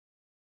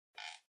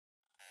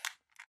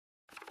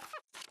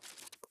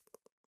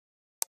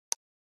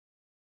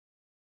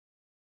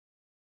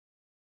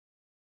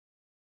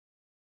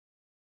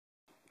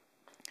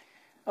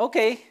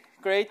Okay,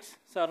 great.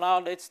 So now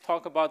let's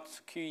talk about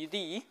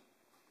QED.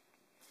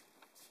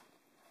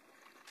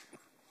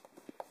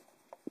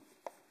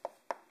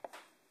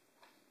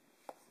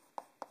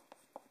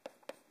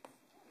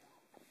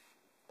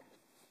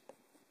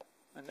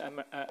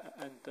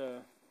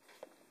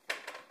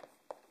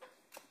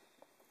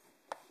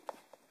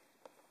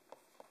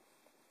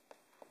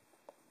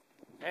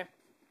 Okay.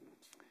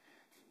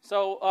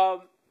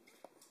 So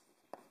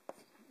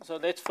so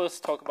let's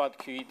first talk about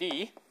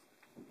QED.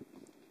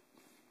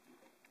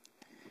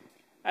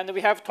 And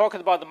we have talked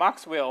about the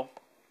Maxwell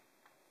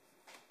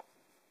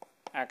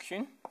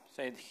action.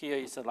 Said here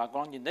is a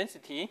Lagrangian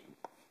density.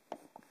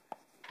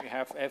 We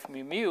have F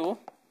mu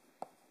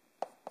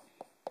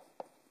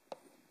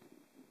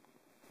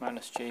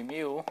minus J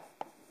mu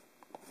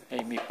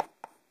A mu.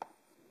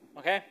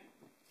 Okay?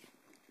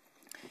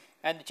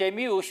 And J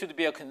mu should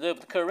be a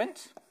conserved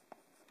current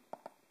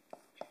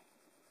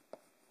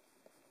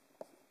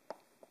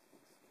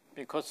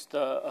because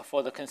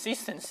for the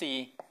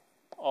consistency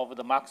of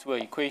the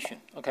Maxwell equation.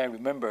 Okay,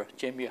 remember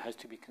J mu has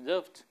to be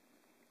conserved.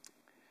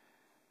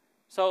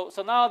 So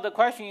now the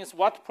question is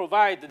what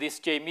provides this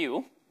J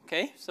mu?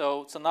 Okay,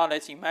 so now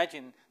let's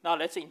imagine, now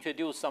let's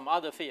introduce some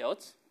other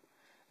fields.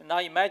 And now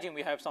imagine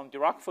we have some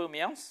Dirac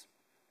fermions.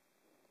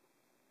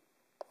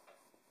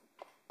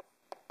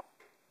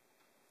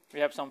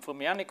 We have some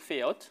fermionic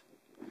field,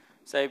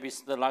 say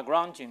with the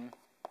Lagrangian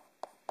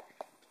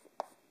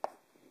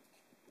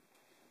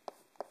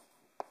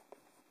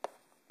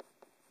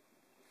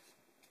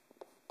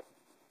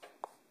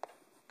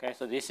okay,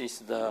 so this is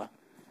the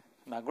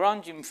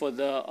Lagrangian for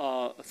the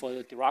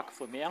Dirac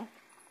fermion.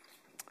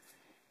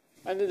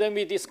 And then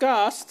we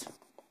discussed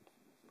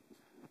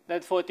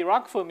that for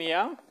Dirac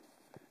fermion,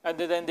 and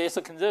then there's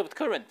a conserved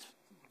current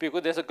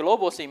because there's a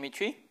global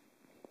symmetry.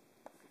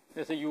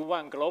 There's a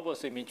U1 global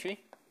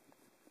symmetry.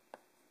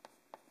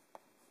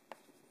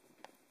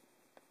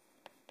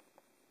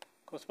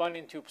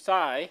 Corresponding to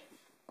psi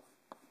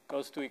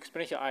goes to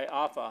exponential I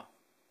alpha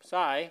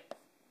psi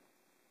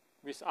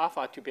with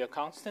alpha to be a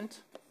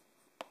constant.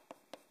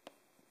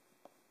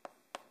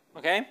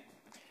 Okay?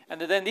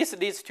 And then this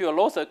leads to a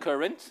lossy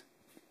current,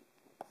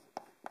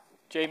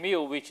 J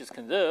mu, which is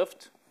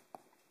conserved.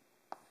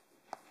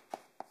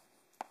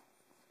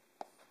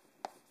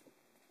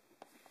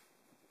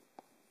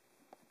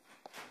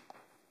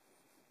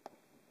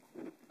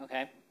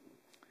 Okay.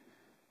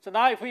 So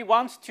now if we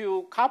want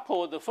to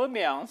couple the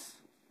fermions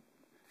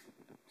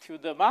to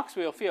the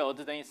Maxwell field,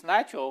 then it's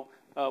natural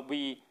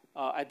we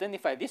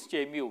identify this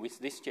J mu with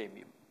this J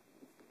mu.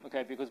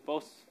 Okay, because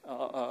both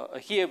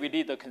here we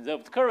need a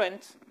conserved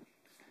current,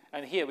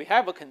 and here we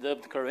have a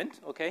conserved current.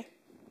 Okay,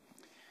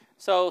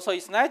 so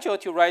it's natural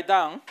to write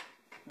down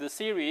the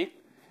series,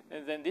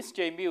 and then this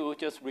J mu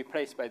just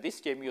replaced by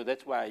this J mu.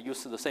 That's why I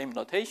use the same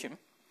notation.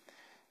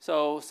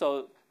 So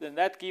then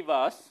that gives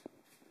us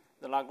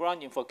the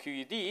Lagrangian for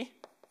QED,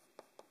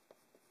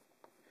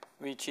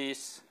 which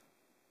is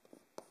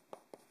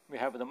we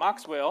have the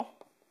Maxwell,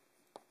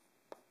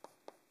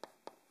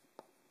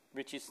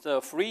 which is the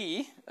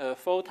free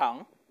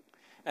photon,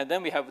 and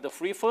then we have the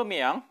free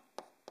fermion,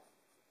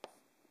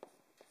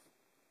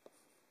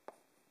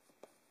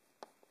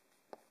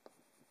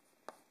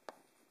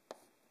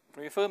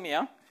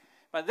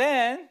 but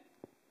then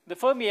the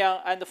fermion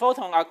and the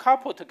photon are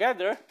coupled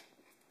together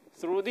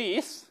through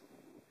this.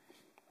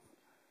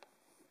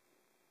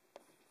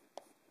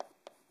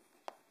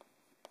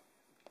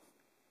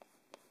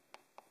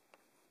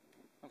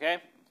 Okay,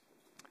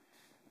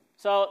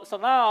 so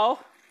now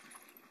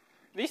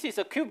this is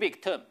a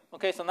cubic term.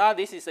 Okay, so now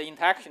this is an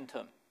interaction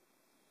term.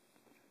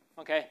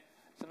 Okay,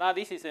 so now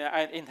this is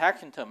an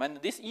interaction term,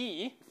 and this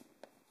E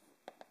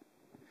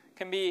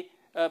can be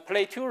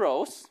play two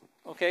roles.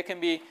 Okay, can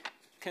be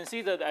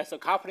considered as a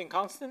coupling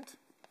constant,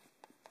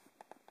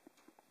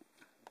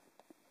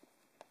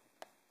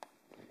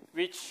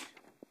 which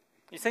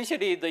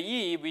essentially the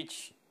E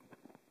which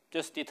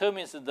just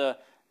determines the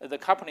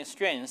coupling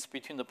strength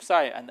between the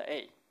psi and the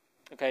A.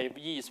 Okay, if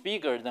E is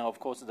bigger, then of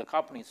course the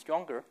coupling is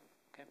stronger.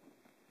 Okay,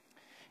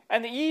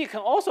 and E can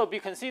also be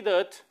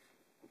considered,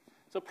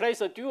 so plays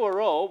a dual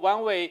role.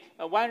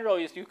 One role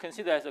is you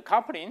consider as a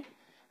coupling,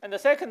 and the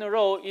second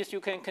role is you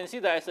can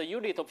consider as a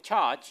unit of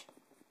charge.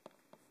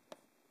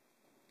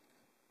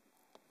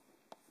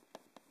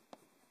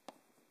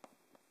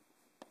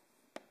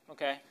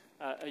 Okay,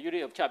 a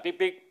unit of charge.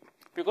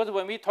 Because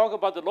when we talk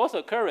about the loss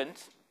of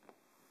current,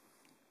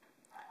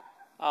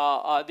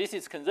 this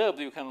is conserved.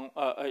 You can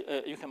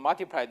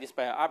multiply this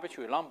by an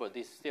arbitrary number.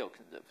 This is still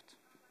conserved.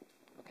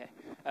 Okay,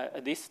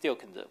 this is still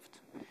conserved.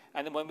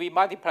 And when we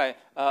multiply,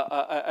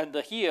 and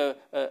here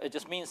it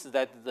just means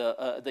that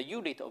the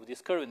unit of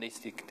this current is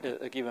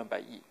given by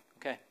E.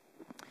 Okay,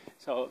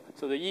 so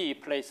the E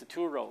plays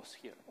two roles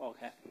here.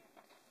 Okay,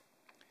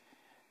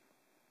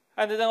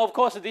 and then of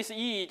course this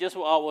E just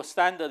our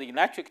standard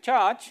electric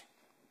charge.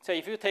 So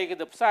if you take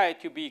the psi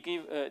to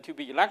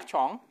be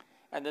electron,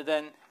 and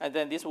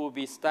then this will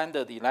be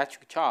standard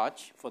electric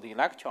charge for the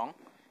electron,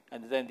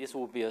 and then this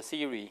will be a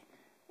series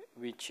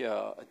which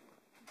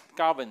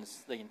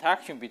governs the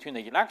interaction between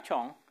the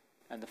electron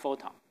and the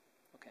photon.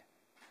 Okay.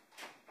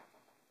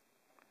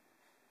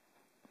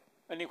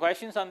 Any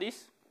questions on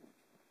this?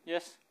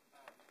 Yes?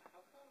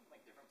 How come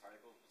like different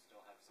particles will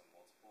still have some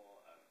multiple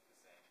of the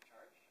same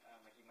charge?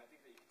 Like you might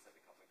think that you can set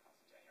the coupling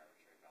constant to any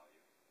arbitrary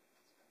value.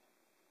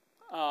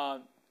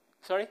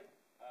 Sorry?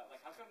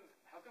 Like how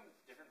come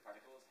different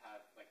particles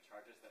have like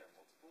charges that are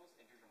multiples,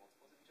 integer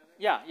multiples of each other?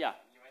 Yeah, yeah.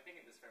 You might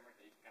think in this framework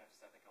that you can kind of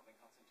set the coupling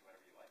constant to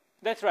whatever you like.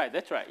 That's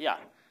right, yeah.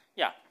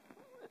 Yeah.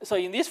 So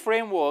in this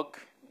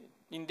framework,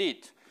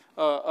 indeed,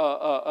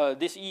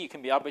 this E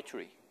can be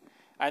arbitrary.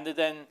 And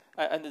then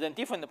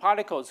different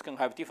particles can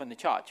have different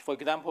charge. For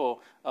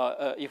example,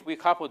 if we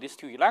couple these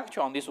two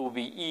electrons, this will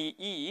be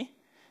E.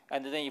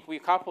 And then if we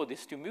couple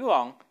these two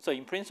muon, so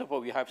in principle,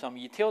 we have some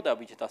E tilde,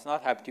 which does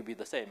not have to be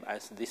the same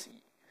as this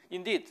E.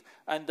 Indeed,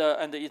 and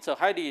it's a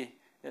highly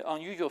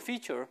unusual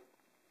feature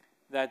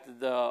that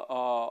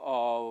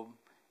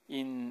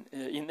in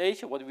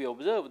nature, what we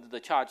observed, the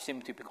charge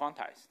seems to be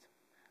quantized.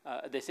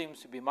 There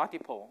seems to be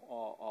multiple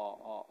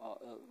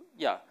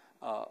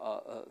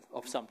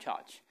of some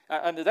charge.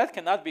 And that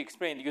cannot be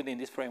explained using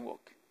this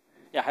framework.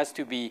 It has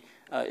to be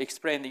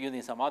explained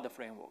using some other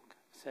framework,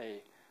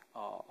 say,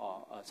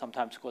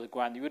 sometimes called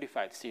grand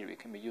unified theory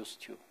can be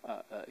used to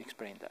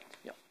explain that.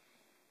 Yeah.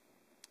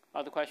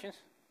 Other questions?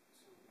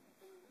 So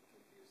I'm a bit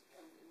confused.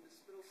 In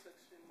this middle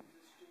section,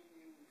 this J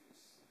mu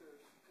is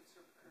the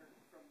conserved current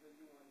from the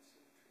muon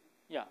symmetry.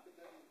 Yeah. But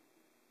then,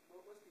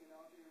 what was the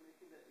analogy you're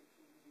making that it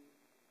can be,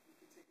 you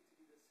can take it to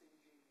be the same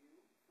J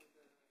mu for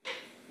the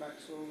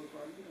Maxwell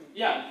Lagrangian?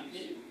 Yeah,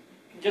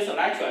 just a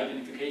lateral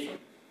identification.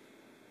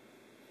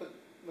 But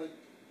like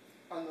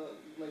on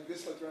the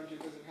this Lagrangian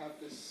doesn't have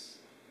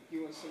this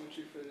muon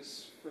symmetry for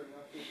this frame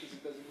because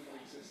it doesn't even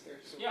exist there.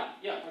 So Yeah.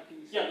 how can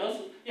you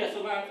say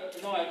So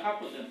now I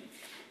couple them.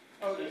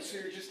 Oh, so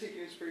you're just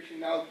taking inspiration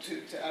now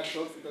to add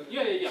both of them.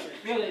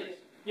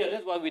 Yeah,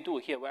 that's what we do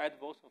here. We add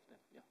both of them.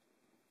 Yeah.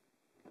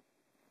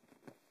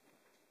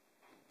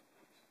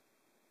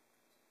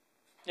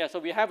 Yeah, so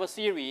we have a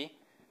theory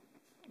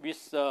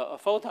with a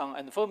photon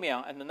and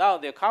fermion, and now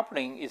their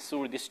coupling is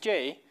through this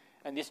J,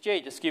 and this J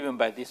is given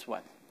by this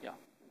one. Yeah.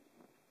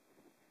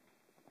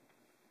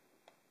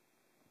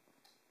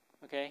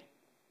 Okay.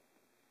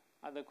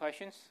 Other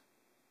questions?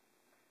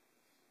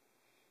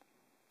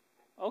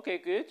 Okay,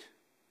 good.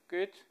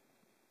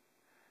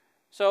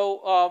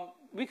 So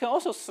we can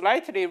also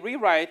slightly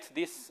rewrite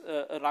this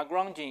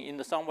Lagrangian in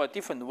a somewhat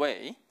different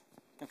way.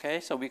 Okay,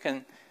 so we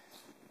can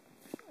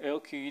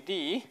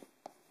LQD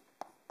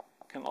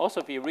can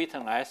also be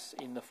written as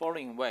in the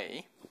following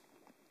way.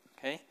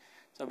 Okay,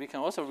 so we can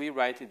also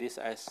rewrite this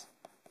as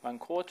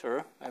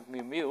 1/4 of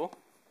mu.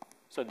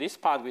 So this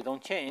part we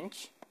don't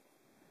change,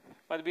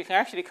 but we can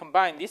actually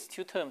combine these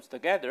two terms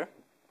together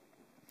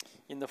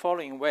in the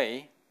following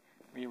way.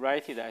 We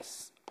write it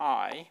as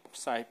I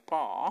psi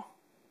bar,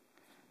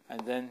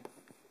 and then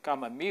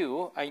gamma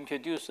mu. I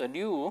introduce a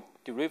new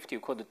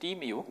derivative called d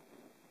mu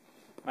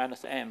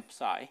minus m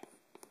psi.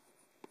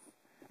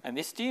 And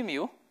this d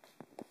mu,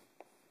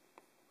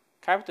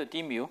 capital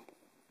D mu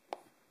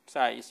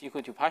psi is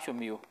equal to partial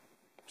mu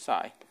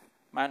psi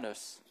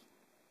minus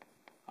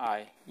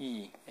I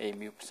e a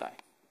mu psi.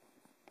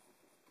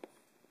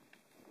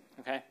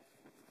 Okay.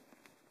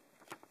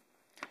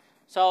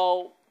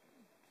 So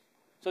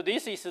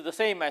this is the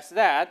same as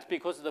that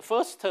because the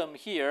first term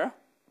here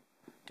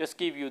just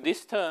give you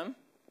this term,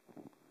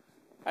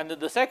 and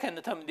the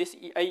second term, this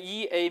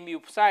e a mu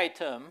psi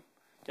term,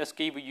 just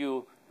give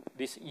you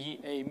this e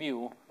a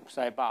mu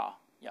psi bar.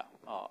 Yeah,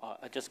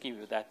 I just give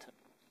you that term.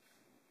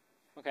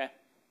 Okay.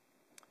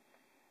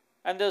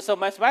 And so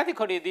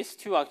mathematically, these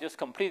two are just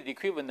completely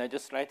equivalent. I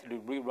just slightly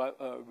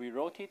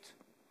rewrote it.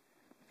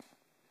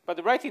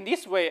 But writing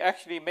this way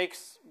actually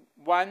makes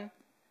one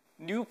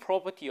new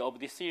property of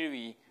the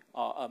theory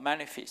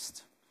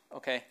manifest.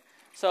 Okay.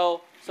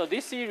 So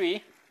this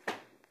theory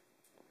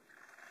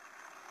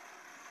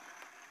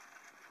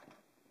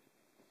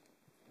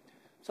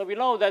So we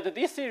know that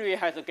this theory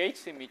has a gauge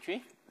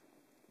symmetry.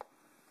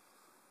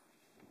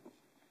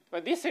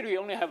 But this theory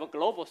only have a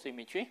global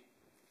symmetry.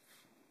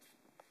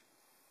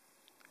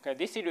 Okay,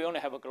 this theory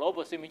only have a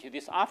global symmetry.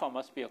 This alpha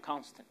must be a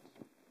constant.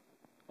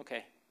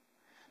 Okay.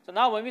 So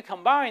now when we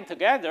combine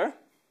together,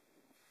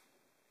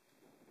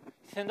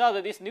 it turns out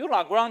that this new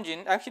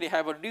Lagrangian actually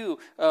have a new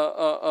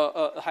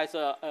has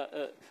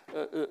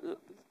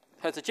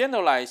a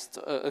generalized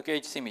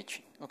gauge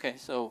symmetry. Okay,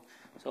 so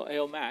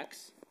L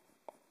max.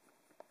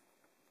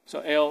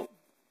 So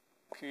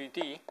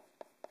LQD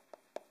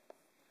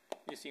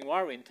is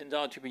invariant, turns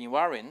out to be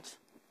invariant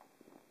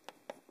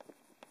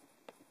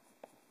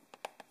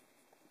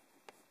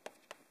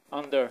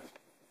under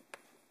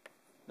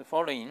the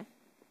following.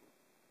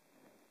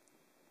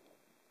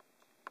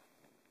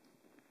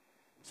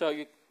 So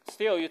you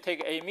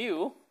take a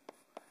mu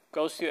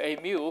goes to a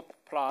mu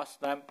plus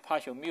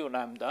partial mu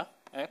lambda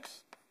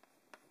x.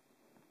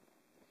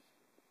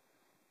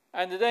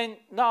 And then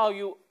now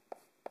you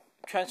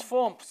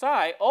transform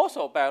psi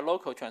also by a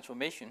local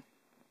transformation.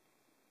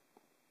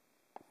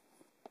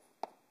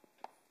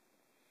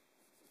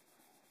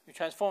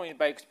 transform it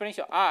by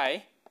exponential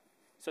I.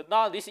 So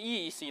now this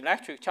E is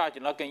electric charge,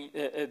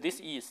 this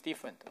E is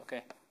different,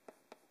 okay?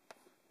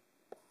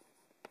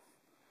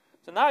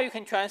 So now you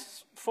can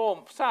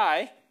transform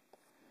psi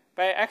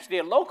by actually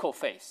a local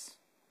phase.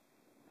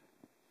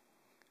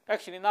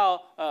 Actually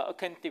now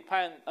can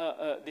define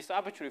this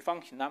arbitrary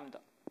function lambda.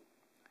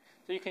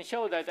 So you can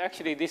show that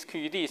actually this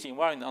QED is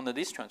invariant under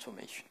this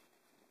transformation.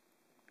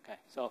 Okay,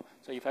 so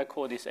if I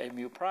call this A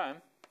mu prime,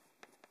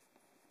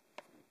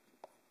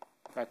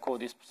 if I call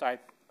this psi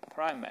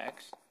prime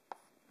x,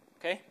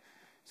 okay,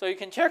 so you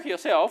can check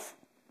yourself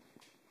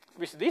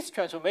with this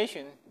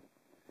transformation,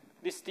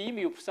 this d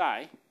mu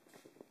psi.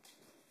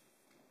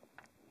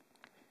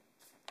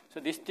 So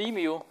this d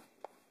mu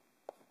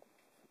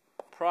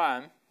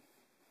prime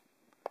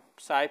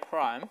psi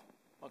prime,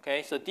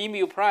 okay, so d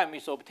mu prime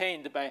is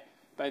obtained by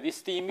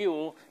this d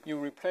mu. You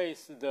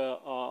replace the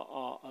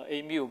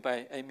a mu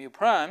by a mu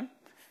prime,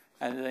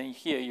 and then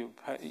here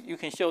you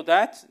can show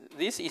that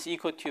this is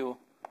equal to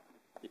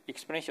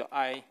exponential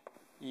I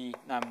e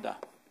lambda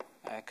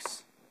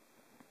x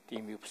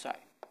d mu psi.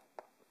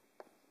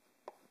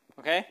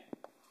 Okay?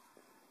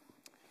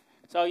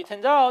 So it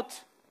turns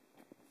out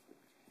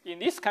in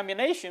this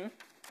combination,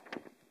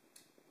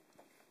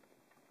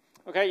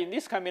 okay, in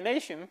this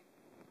combination,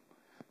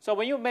 so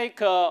when you make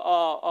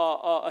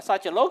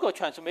such a local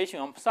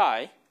transformation on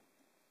psi,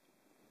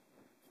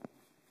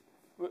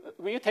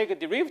 when you take a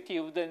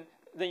derivative,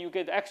 then you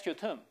get the extra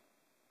term.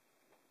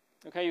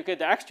 Okay, you get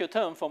the extra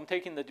term from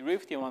taking the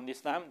derivative on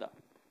this lambda.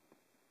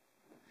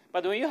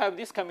 But when you have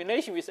this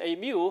combination with a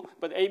mu,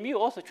 but a mu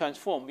also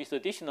transform with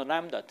additional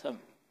lambda term,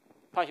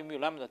 partial mu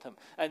lambda term,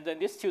 and then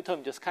these two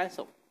terms just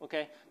cancel.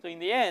 Okay, so in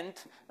the end,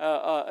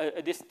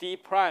 this d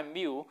prime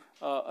mu,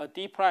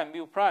 d prime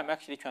mu prime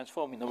actually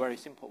transform in a very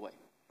simple way.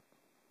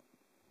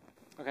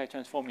 Okay,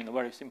 transform in a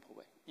very simple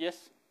way. Yes.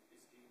 Is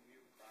d mu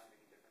prime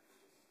any different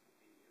from just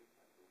d mu?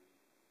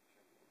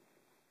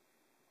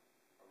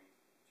 Are we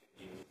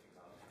changing things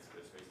out to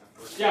the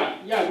space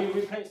time? Yeah, we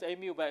replace a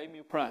mu by a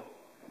mu prime.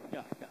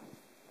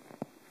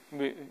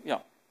 Yeah.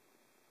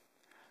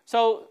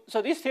 So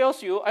this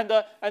tells you, and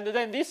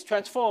then this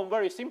transform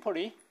very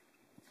simply.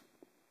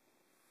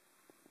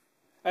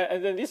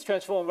 And then this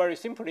transform very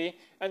simply,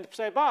 and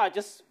psi bar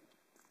just,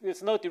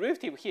 there's no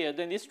derivative here,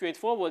 then this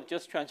straightforward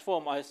just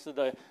transform as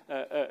the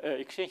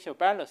extension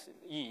balance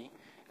E,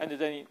 and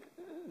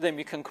then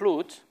we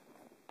conclude,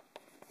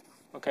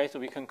 okay, so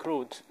we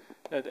conclude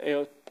that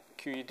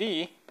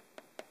LQED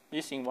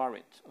is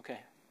invariant, okay,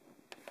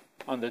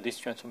 under this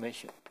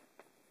transformation.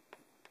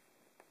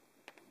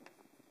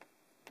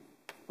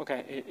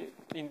 Okay, it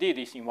indeed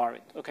is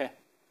invariant, okay.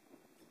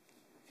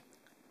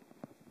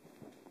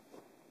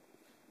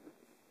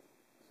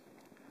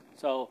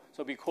 So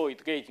we call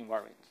it gauge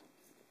invariant.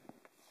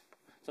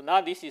 So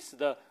now this is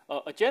the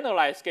a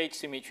generalized gauge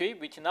symmetry,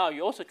 which now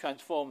you also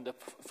transform the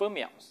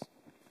fermions.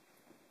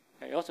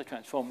 Okay, you also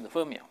transform the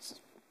fermions.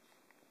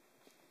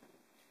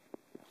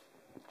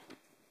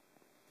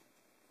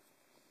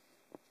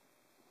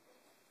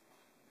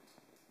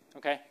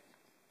 Okay.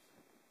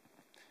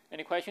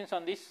 Any questions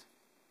on this?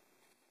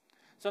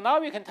 So now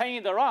we can turn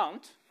it around.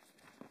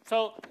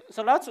 So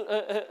let's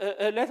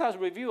let us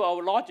review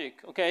our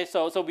logic. Okay,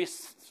 so we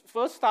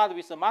first start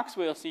with the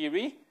Maxwell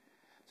theory.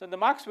 So the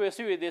Maxwell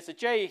theory, there's a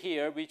J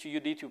here which you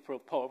need to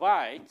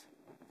provide,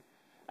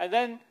 and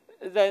then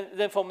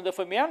from the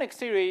fermionic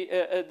theory,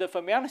 the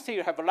fermionic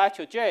theory have a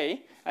lateral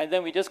J, and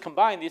then we just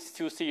combine these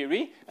two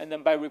theory, and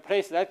then by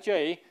replace that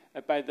J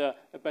by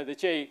the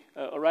J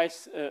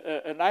arise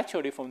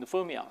naturally from the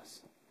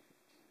fermions.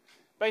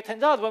 But it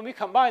turns out when we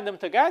combine them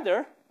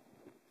together,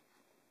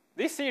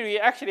 this theory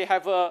actually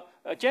have a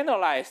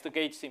generalized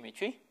gauge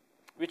symmetry,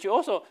 which you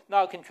also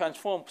now can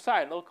transform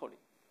psi locally.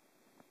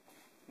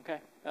 Okay,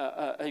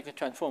 you can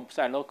transform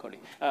psi locally,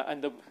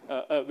 and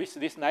with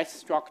this nice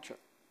structure.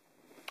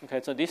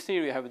 Okay, so this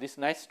theory have this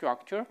nice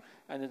structure,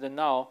 and then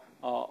now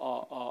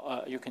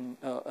you can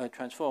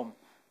transform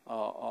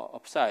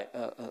psi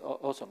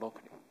also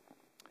locally.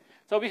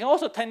 So we can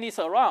also turn this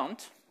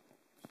around.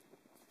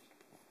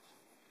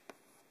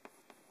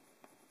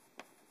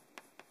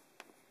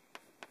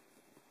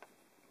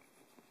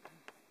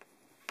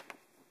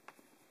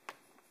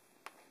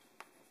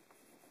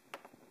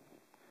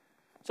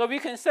 So we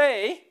can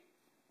say,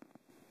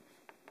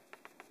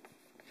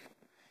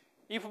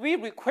 if we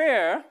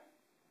require,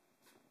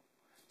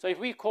 so if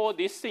we call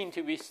this thing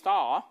to be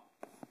star,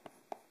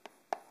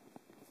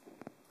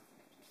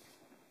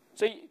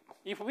 so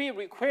if we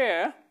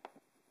require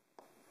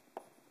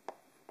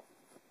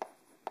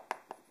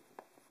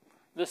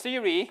the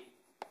theory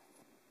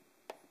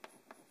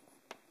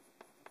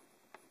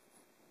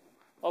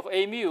of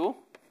a mu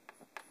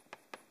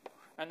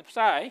and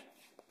psi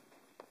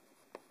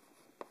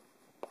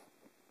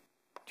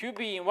to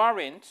be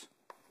invariant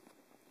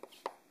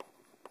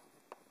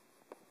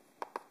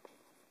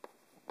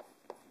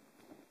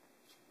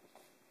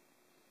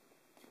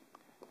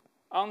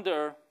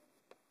under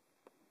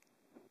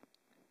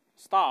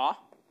star,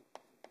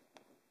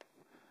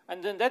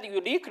 and then that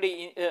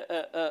uniquely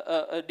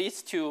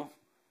leads to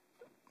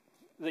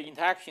the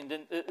interaction,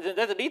 then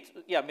that leads,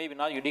 yeah, maybe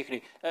not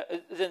uniquely,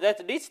 then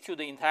that leads to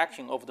the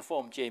interaction of the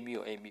form J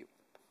mu A mu.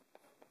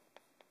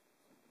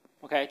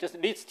 Okay, just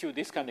leads to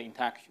this kind of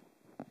interaction.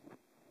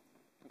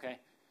 Okay,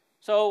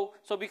 so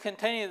we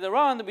continue the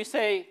round. We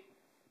say,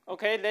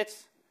 okay,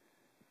 let's,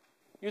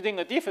 using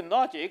a different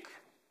logic,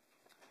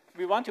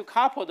 we want to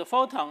couple the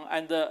photon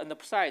and the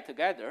psi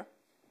together.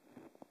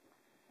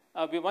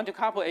 We want to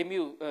couple A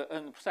mu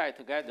and psi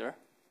together.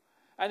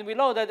 And we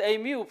know that A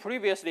mu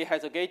previously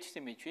has a gauge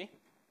symmetry.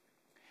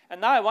 And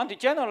now I want to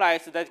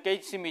generalize that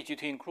gauge symmetry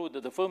to include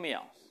the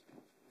fermions.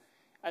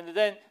 And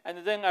then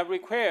I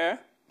require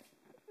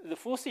the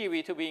full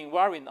CV to be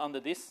invariant under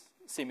this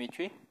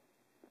symmetry.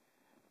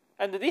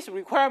 And this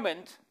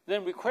requirement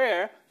then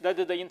require that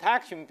the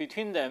interaction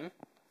between them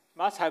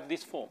must have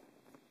this form.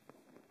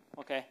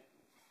 Okay?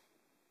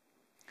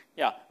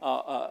 Yeah,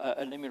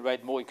 let me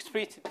write more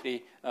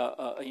explicitly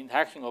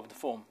interaction of the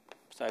form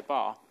psi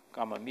bar,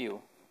 gamma mu,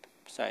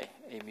 psi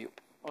A mu.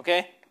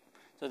 Okay?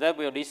 So that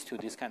will lead to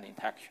this kind of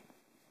interaction.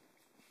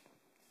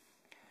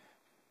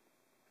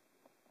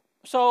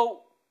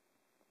 So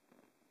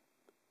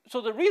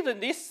the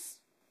reason this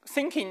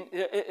thinking,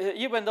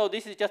 even though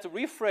this is just a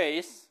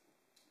rephrase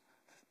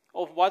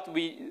of what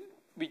we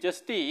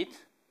just did,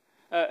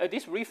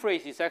 this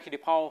rephrase is actually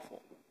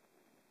powerful.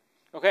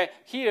 Okay,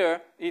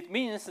 here it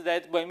means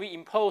that when we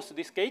impose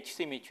this gauge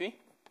symmetry,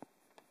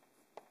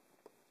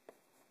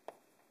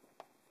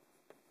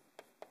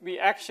 we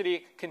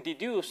actually can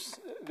deduce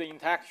the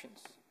interactions.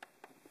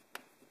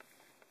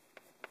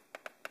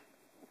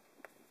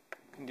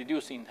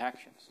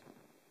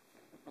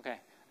 Okay,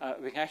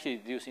 we can actually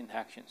deduce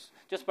interactions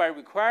just by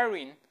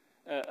requiring.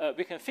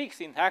 We can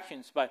fix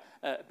interactions by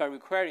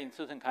requiring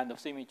certain kind of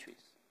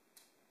symmetries.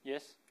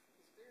 Yes. Is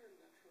there a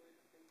natural way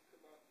to think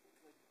about like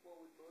what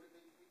would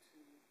motivate you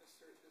to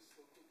assert this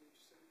local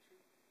gauge symmetry?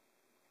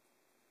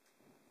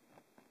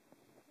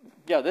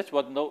 Yeah, that's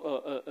what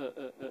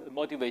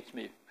motivates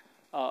me.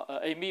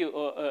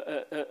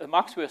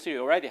 Maxwell theory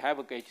already have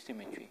a gauge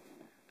symmetry.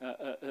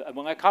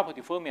 When I couple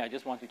the fermi, I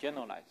just want to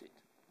generalize it.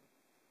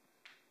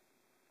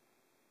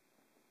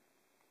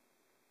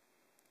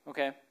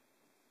 Okay.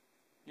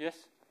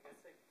 Yes. I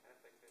guess like kind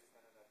of like based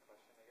on that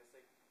question, I guess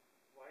like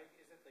why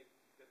is it like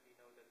that we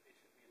know that it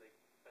should be like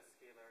a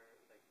scalar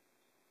like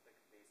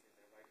basis,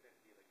 or why couldn't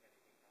it be like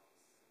anything else?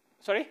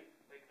 Sorry.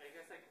 Like I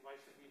guess like why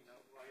should we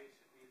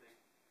like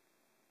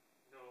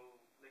know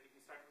like if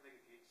you start from like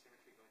a gauge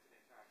symmetry going to the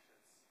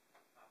interactions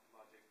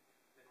logic,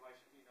 then why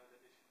should we know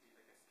that it should be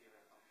like a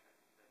scalar function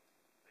that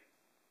like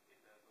in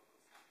the local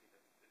symmetry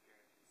that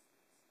guarantees this?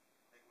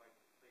 Like why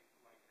can it be like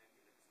something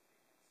else?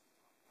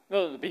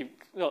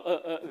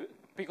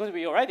 Because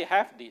we already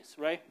have this,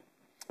 right?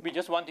 We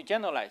just want to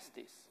generalize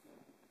this.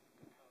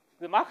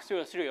 The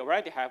Maxwell theory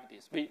already have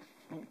this.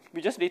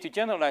 We just need to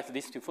generalize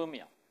this to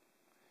fermion.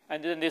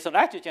 And then there's a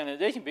natural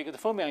generalization because the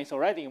fermion is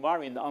already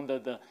invariant under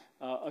the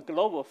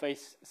global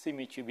phase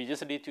symmetry. We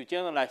just need to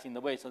generalize in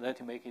the way so that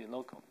to make it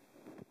local.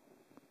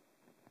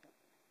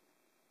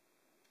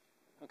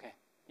 Okay.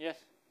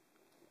 Yes?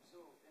 So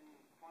in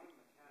quantum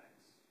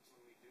mechanics,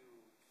 when we do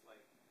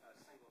like a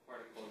single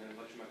particle in an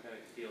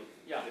electromagnetic field,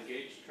 yeah, the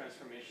gauge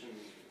transformation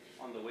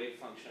on the wave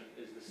function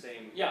is the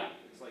same. Yeah.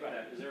 It's like right.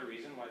 that. Is there a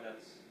reason why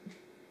that's?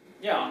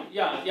 Yeah,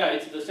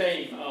 it's the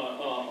same.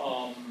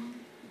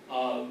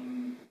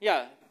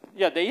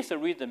 Yeah, there is a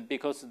reason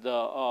because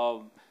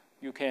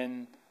you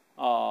can.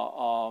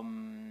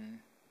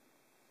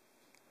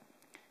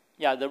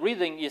 The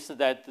reason is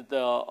that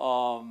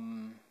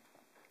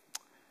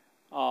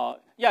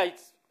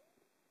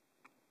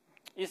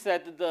it's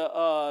that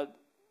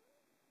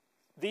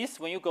this,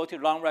 when you go to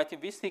long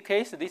relativistic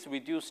case, this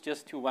reduces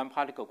just to one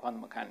particle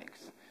quantum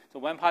mechanics. So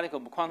one particle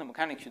quantum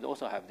mechanics should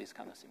also have this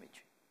kind of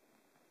symmetry.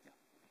 Yeah.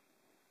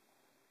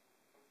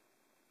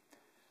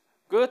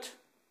 Good.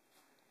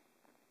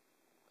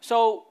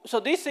 So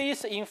this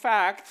is in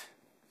fact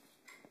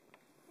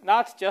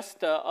not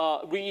just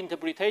a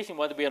reinterpretation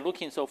what we are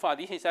looking so far.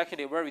 This is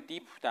actually a very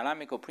deep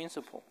dynamical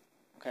principle.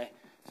 Okay.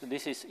 So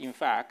this is in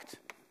fact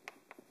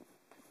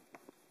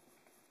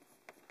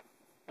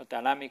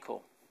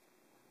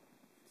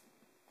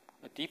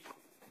a deep,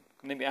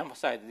 let me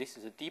emphasize this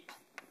is a deep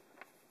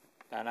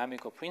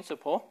dynamical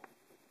principle.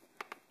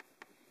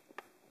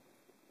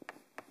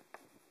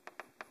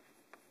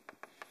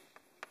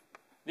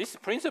 This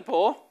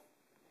principle,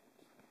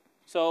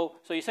 so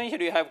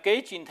essentially you have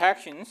gauge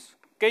interactions,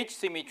 gauge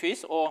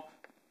symmetries, or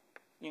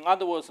in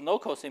other words,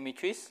 local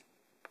symmetries,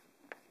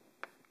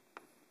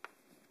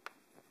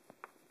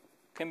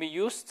 can be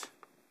used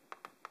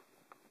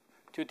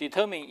to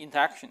determine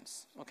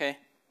interactions, okay?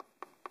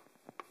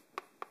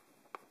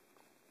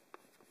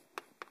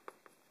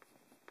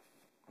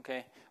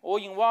 Okay, or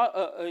in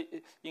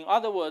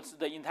other words,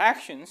 the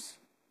interactions,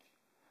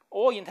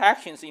 all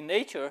interactions in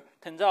nature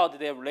turns out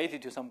they are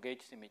related to some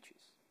gauge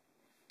symmetries.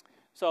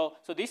 So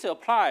this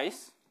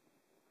applies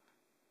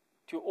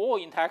to all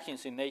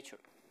interactions in nature.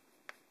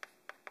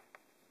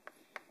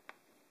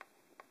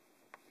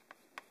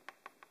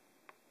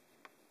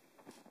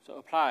 So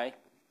apply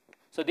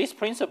So this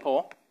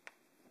principle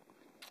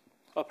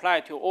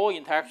applies to all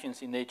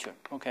interactions in nature.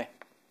 Okay.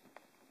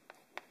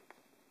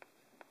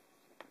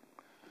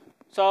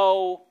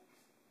 So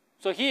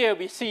here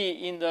we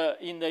see in the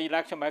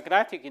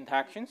electromagnetic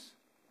interactions.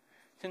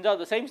 Turns out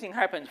the same thing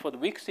happens for the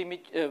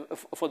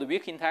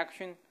weak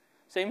interaction.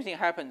 Same thing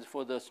happens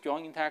for the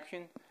strong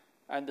interaction,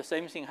 and the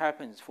same thing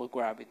happens for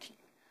gravity.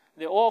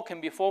 They all can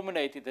be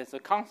formulated as a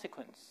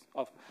consequence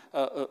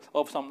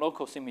of some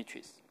local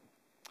symmetries.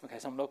 Okay,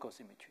 some local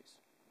symmetries.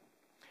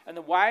 And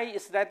why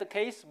is that the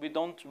case? We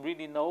don't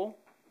really know.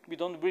 We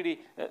don't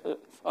really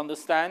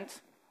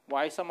understand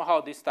why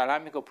somehow this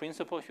dynamical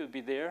principle should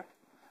be there.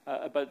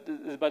 But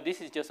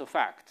this is just a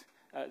fact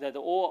that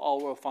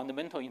all our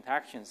fundamental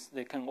interactions,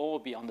 they can all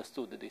be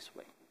understood this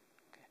way.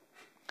 Okay.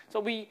 So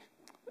we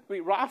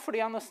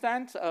roughly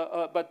understand,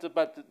 but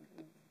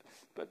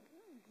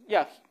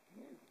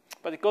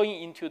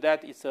going into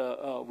that is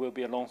will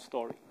be a long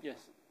story.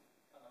 Yes.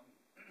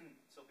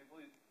 So people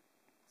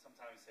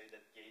sometimes say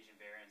that gauge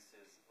invariance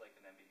is like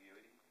an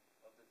ambiguity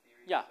of the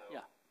theory. Yeah, so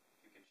yeah.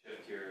 You can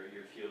shift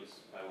your fields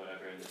by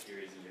whatever, and the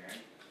theory is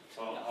invariant.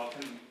 So how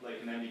can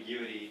like an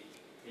ambiguity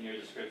in your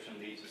description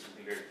lead to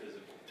something very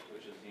physical,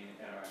 which is the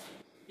interaction?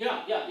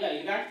 Yeah,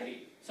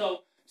 exactly.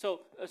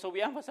 So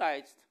we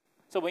emphasized.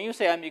 So when you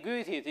say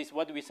ambiguity, this is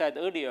what we said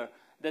earlier,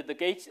 that the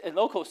gauge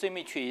local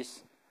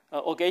symmetries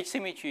or gauge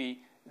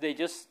symmetry, they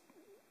just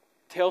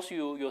tells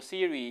you your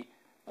theory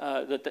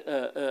that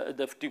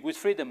the degrees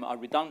of freedom are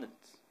redundant.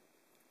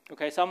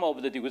 Okay, some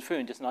of the degrees of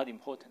freedom is not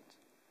important.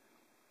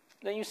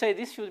 Then you say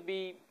this should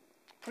be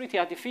pretty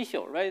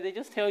artificial, right? They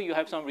just tell you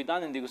have some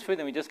redundant degrees of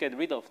freedom, you just get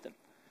rid of them.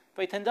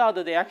 But it turns out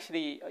that they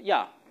actually,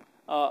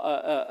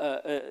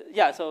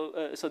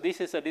 So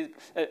this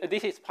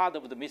is part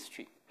of the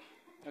mystery.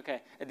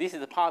 Okay, and this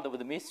is a part of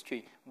the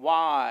mystery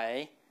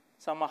why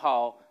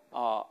somehow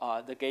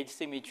the gauge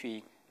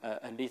symmetry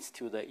leads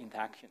to the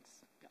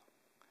interactions. Yeah.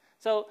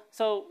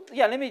 So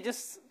let me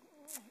just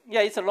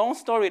it's a long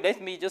story.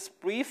 Let me just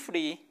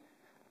briefly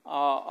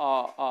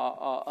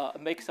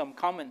make some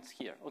comments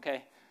here.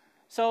 Okay,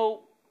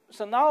 so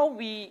now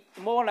we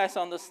more or less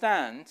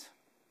understand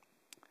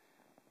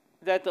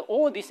that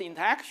all these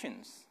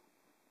interactions,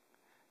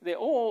 they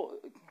all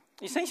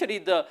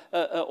essentially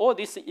all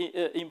these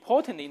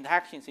important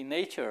interactions in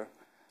nature,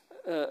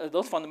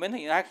 those fundamental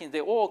interactions,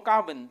 they're all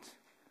governed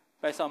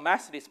by some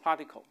massless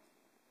particle.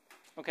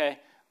 Okay,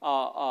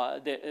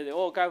 they're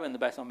all governed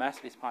by some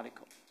massless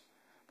particle.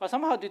 But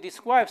somehow to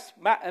describe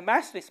a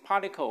massless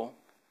particle,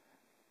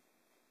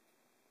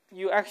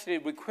 you actually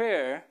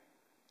require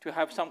to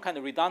have some kind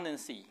of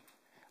redundancy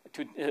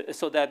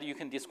so that you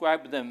can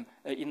describe them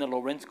in a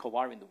Lorentz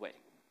covariant way.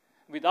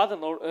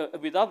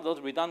 Without those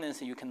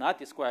redundancy, you cannot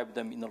describe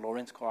them in a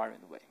Lorentz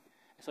covariant way.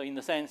 So in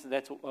a sense,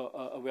 that's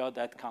where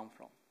that comes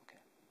from. Okay.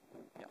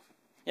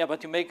 Yeah,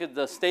 but to make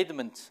the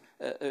statement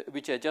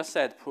which I just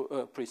said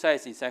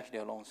precise is actually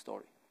a long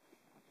story.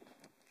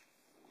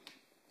 Do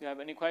you have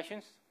any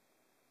questions?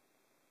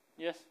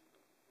 Yes?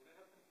 Would it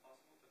have been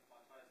possible to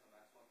quantize the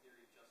Maxwell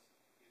theory just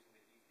using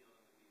the E field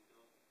and the B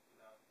field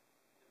without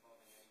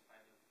involving any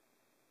kind of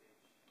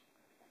gauge?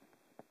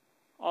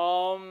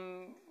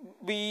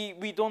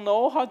 We don't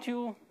know how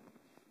to.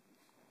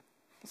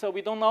 So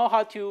we don't know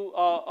how to.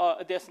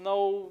 There's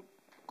no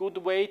good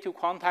way to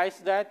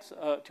quantize that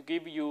to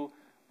give you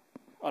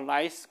a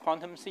nice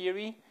quantum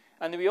theory,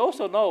 and we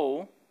also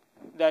know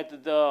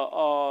that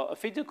the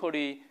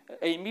physically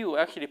a mu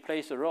actually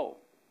plays a role,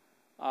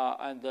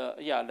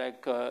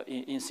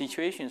 in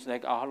situations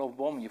like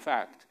Harlow-Bohm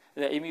effect,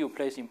 the a mu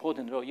plays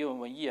important role even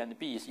when E and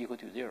B is equal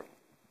to 0.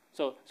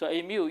 So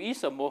a mu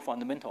is a more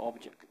fundamental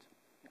object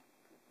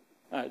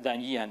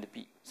than E and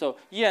B. So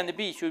E and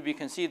B should be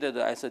considered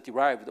as a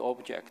derived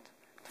object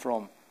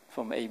from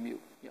a mu.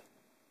 Yeah.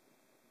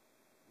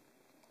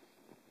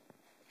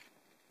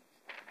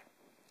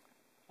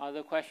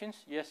 Other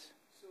questions? Yes.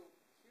 So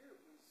here it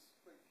was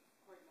like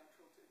quite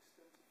natural to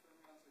extend to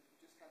fermions. Like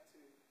you just had to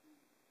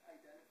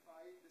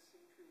identify the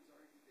symmetry was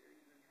already there.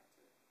 You didn't have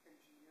to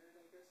engineer it,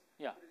 I guess.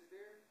 Yeah. But is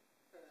there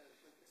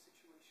like a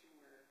situation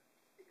where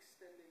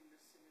extending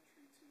the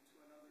symmetry to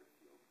another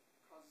field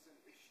causes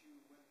an issue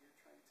when you're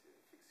trying to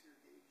fix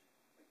your gauge,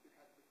 like we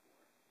had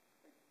before?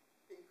 Like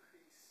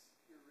increase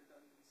your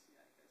redundancy,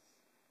 I guess,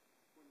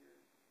 when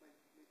you're like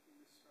making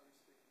this star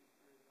sticky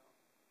or no?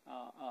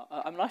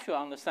 I'm not sure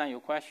I understand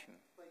your question.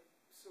 Like,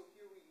 so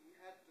here we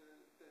had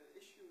the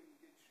issue in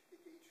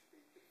gauge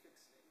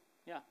fixing.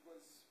 Yeah.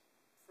 Was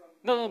from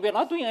No, we're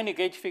not doing any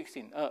gauge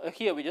fixing.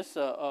 Here we just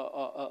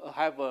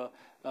have a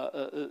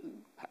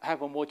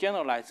more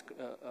generalized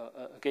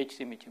gauge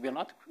symmetry. We're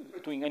not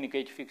doing any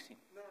gauge fixing.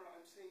 No,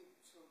 I'm saying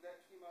so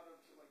that came out of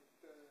like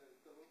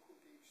the local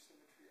gauge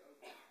symmetry of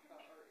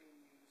our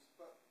AMUs,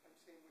 but I'm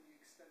saying when you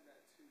extend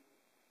that to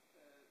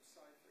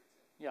psi, for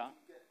example, Yeah.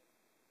 do you get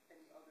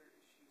any other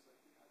issues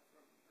like we had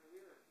from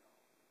earlier or no?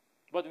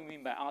 What do you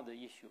mean by other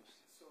issues?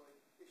 So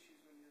like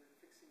issues when you're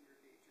fixing your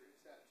gauge, or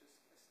is that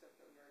just a step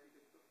that we already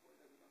did before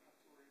that we don't have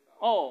to worry about?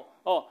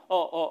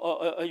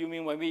 You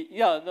mean when we?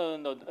 Yeah,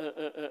 no,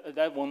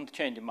 that won't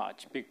change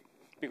much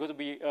because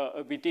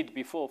we did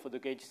before for the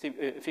gauge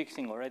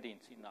fixing already.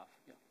 It's enough.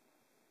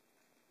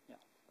 Yeah.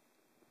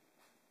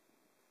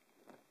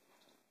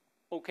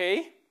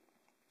 Okay.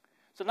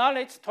 So now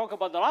let's talk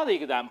about another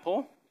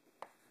example.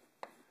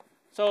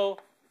 So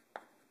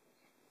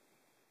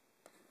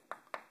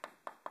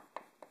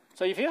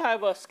if you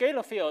have a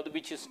scalar field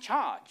which is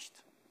charged,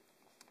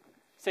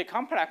 say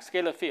complex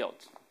scalar field,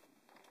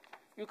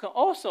 you can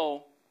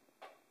also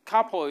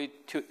couple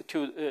it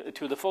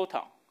to the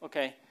photon.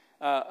 Okay,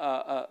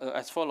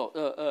 as follows,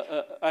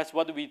 as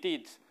what we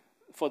did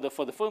for the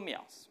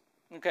fermions.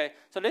 Okay,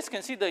 so let's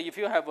consider if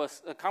you have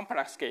a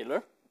complex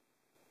scalar.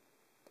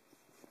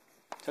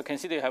 So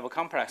consider you have a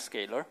complex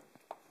scalar.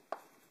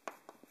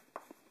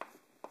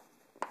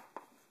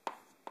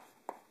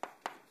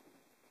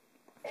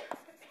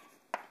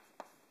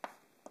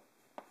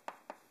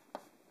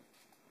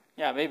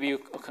 Yeah, maybe you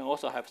can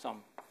also have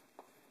some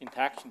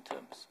interaction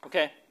terms.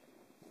 Okay.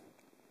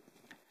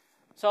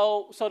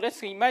 So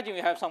let's imagine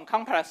we have some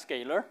complex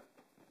scalar.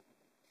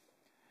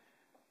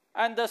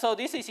 And so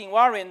this is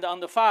invariant on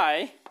the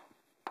phi.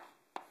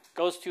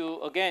 Goes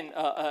to, again,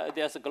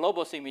 there's a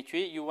global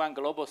symmetry, U1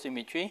 global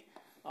symmetry,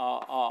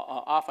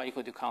 alpha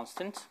equal to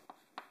constant.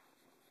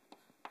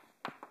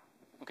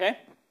 Okay?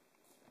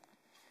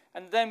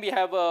 And then we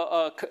have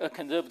a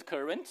conserved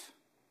current.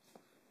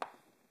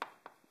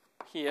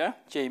 Here,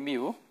 J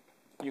mu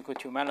equal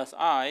to minus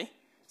I.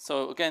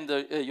 So again,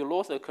 you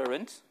lose the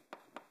current.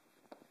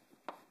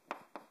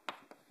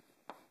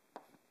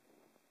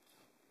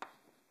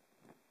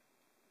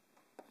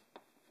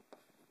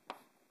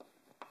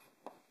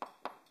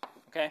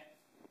 Okay.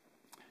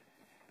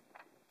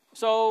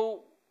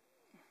 So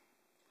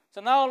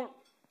now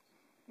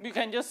we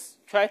can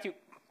just try to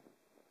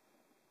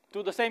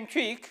do the same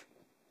trick.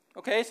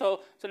 Okay,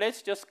 so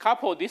let's just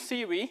couple this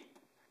theory,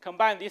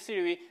 combine this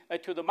theory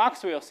to the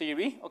Maxwell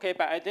theory, okay,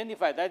 by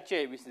identify that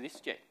J with this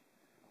J.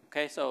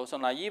 Okay, so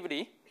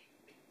naively.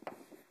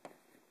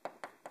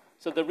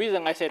 So the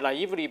reason I say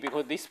naively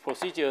because this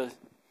procedure,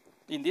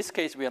 in this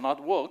case, will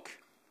not work.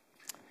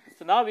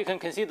 So now we can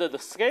consider the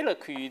scalar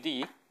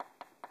QED,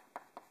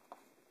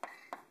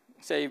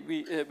 say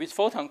with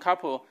photon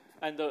couple,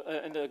 and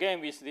again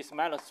with this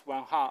minus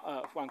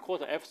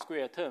 1/4 f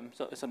squared term.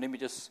 So let me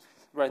just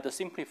write the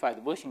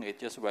simplified version. It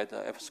just write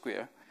the f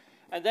squared,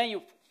 and then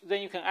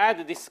you can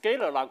add this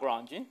scalar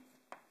Lagrangian.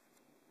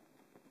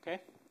 Okay.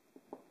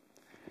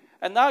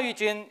 And now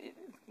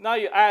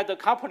you add the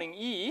coupling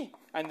E,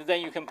 and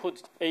then you can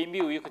put A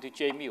mu equal to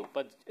J mu,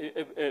 but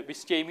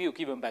with J mu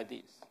given by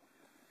this.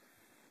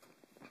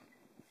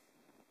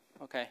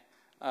 Okay.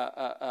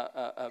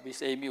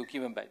 With A mu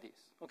given by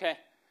this. Okay.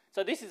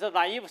 So this is a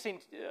naive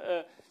thing.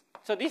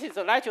 So this is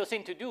a natural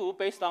thing to do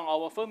based on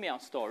our fermion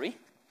story.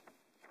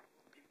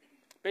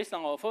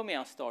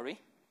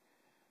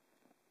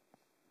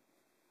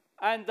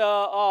 And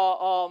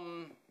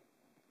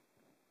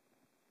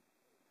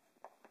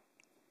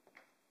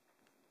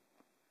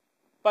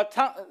but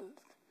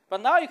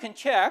now you can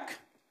check.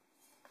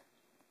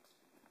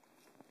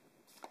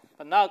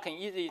 But now you can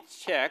easily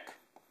check.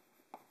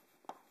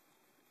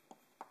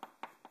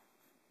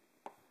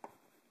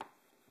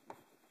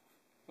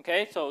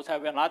 Okay, so I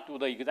will not do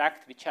the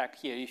exact check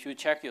here. You should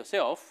check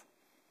yourself.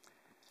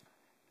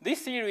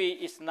 This theory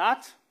is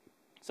not,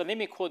 so let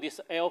me call this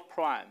L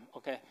prime,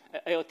 okay,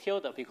 L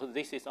tilde, because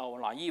this is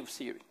our naive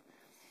theory.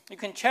 You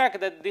can check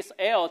that this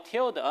L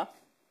tilde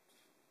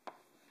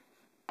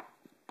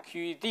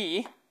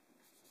QED,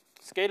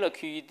 scalar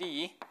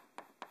QED,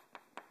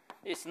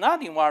 is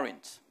not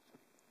invariant,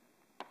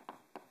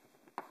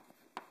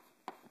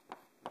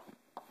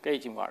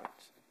 gauge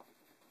invariant.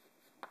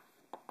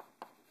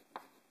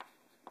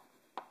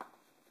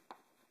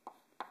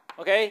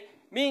 Okay,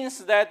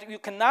 means that you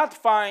cannot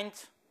find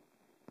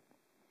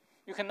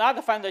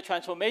the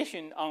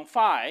transformation on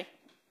phi.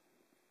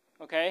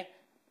 Okay,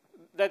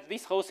 that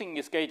this whole thing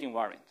is gauge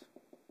invariant.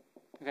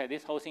 Okay,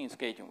 this whole thing is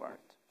gauge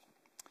invariant.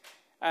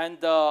 And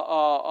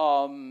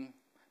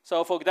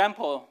so, for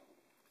example,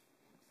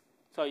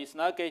 so it's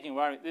not gauge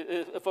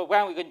invariant. For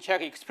one, we can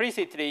check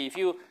explicitly if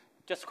you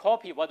just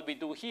copy what we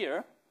do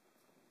here.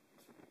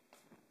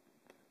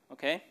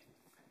 Okay,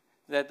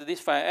 that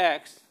this phi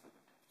x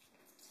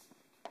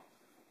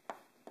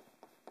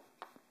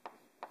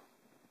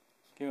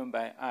given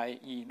by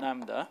I.E.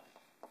 lambda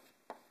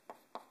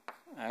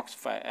x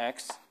phi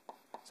x.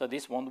 So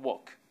this won't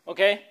work.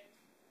 Okay?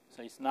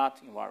 So it's not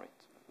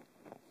invariant.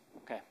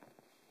 Okay.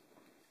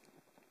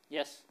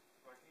 Yes?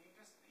 Or can you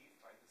just leave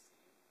phi the same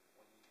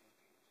when you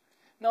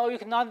engage? No, you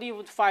cannot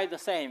leave phi the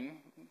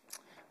same.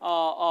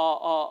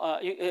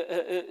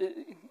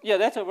 Yeah,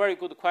 that's a very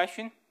good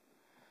question.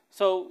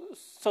 So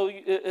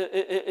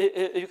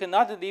you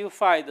cannot leave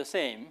phi the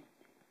same.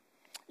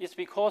 It's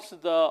because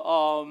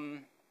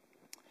the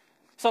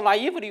so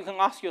naively, you can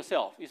ask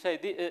yourself, you say,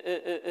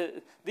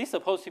 this is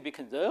supposed to be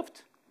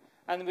conserved.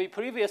 And we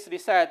previously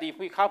said if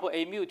we couple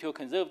A mu to a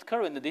conserved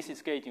current, this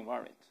is gauge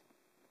invariant.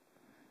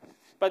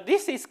 But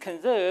this is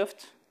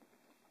conserved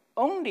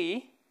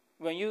only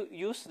when you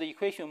use the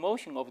equation of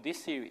motion of this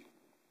theory.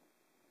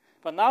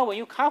 But now when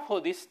you couple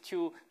this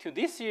to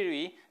this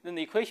theory, then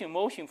the equation of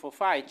motion for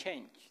phi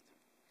changed.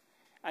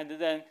 And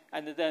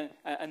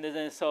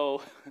then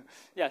so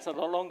yeah, so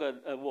no longer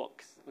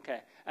works.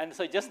 Okay, and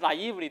so just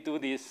naively do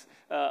this.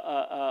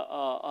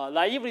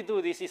 Naively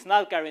do this is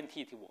not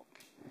guaranteed to work.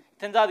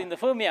 Turns out in the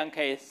Fermion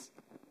case,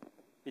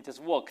 it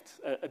just worked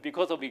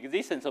because of the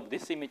existence of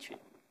this symmetry.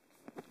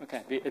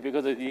 Okay,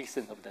 because of the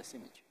existence of that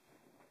symmetry.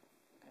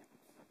 Okay.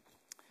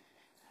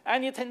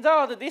 And it turns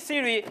out that this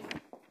theory,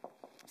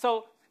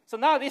 so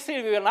now this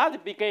theory will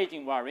not be gauge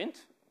invariant,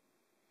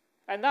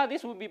 and now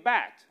this will be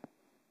bad.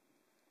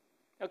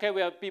 Okay,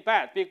 will be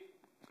bad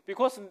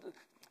because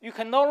you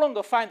can no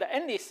longer find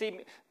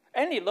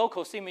any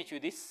local symmetry.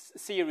 This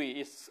theory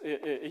is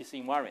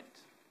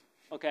invariant.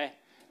 Okay,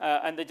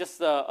 and just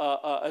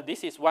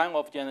this is one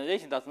of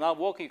generalization does not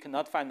work. You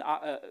cannot find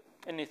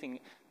anything.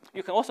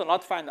 You can also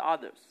not find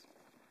others.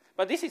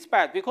 But this is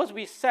bad because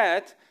we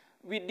said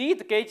we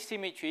need gauge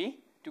symmetry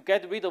to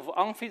get rid of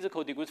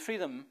unphysical degree of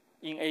freedom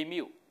in A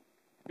mu,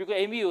 because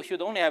A mu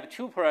should only have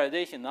 2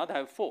 polarizations, not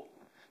have 4.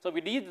 So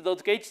we need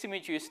those gauge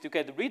symmetries to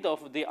get rid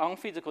of the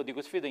unphysical degree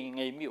of freedom in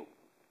A mu.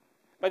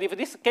 But if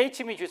this gauge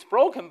symmetry is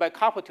broken by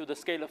coupled to the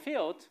scalar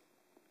field,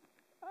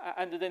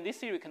 and then this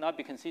theory cannot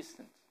be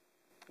consistent.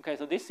 Okay,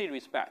 so this theory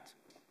is bad.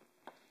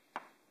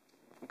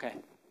 Okay,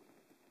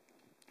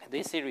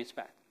 this theory is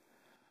bad.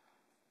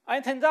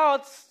 And it turns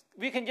out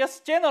we can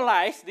just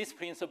generalize this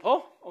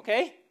principle.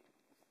 Okay,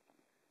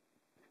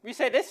 we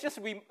say let's just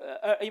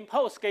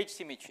impose gauge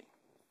symmetry.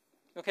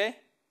 Okay,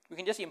 we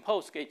can just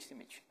impose gauge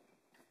symmetry.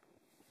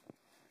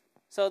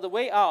 So the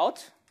way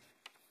out,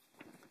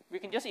 we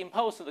can just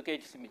impose the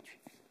gauge symmetry.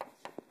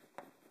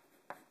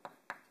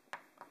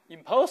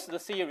 Impose the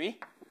theory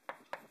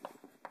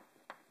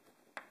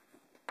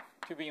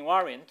to be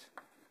invariant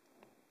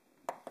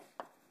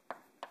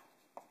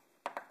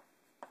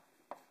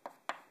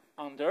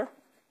under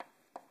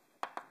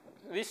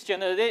this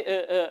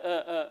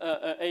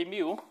A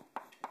mu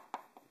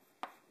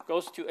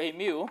goes to A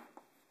mu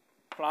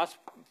plus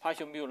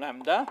partial mu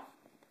lambda,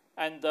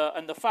 and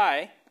the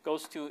phi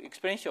goes to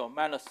exponential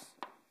minus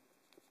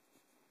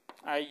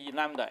i.e.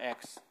 lambda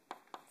x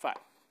phi.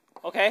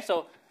 Okay,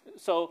 so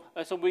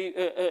we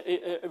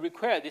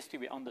require this to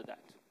be under that.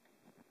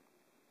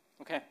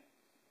 Okay.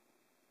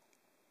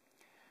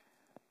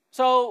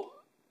 So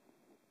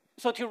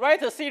to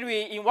write a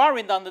theory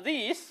invariant under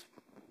this,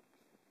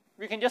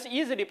 we can just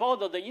easily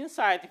borrow the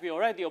insight we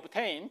already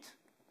obtained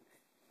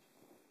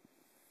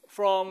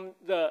from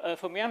the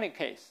Fermionic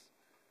case.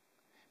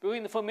 Because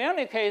in the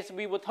Fermionic case,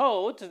 we were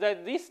told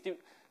that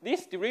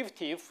this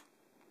derivative,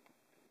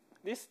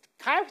 this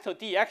capital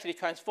D, actually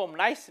transforms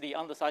nicely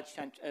under such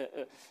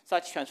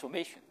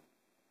transformation.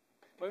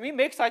 When we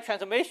make such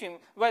transformation,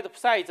 whether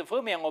psi is a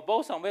Fermion or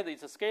boson, whether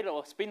it's a scalar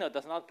or spinor,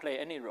 does not play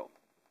any role.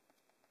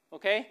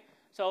 Okay,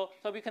 so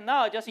we can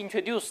now just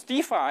introduce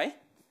d phi.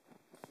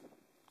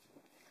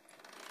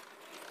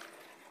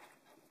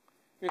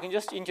 We can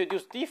just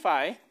introduce d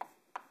phi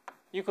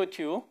equal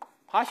to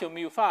partial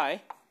mu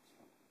phi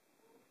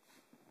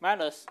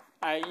minus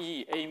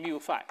i.e. A mu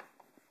phi.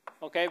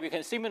 Okay, we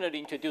can similarly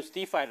introduce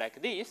d phi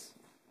like this.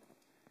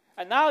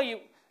 And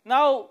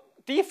now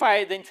d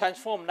phi then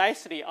transform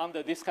nicely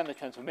under this kind of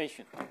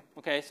transformation.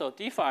 Okay, so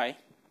d phi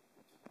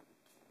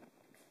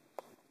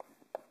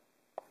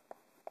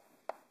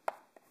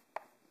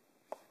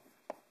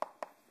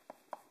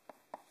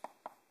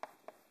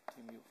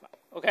mu phi.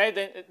 Okay,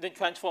 then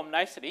transform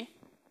nicely.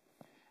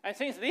 And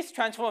since this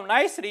transform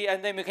nicely,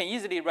 and then we can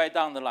easily write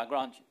down the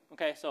Lagrangian.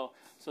 Okay, so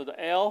the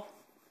L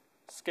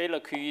scalar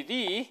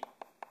QED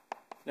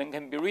then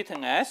can be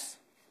written as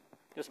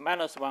just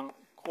minus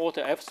 1/4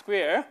 f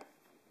squared.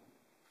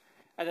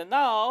 And then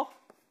now,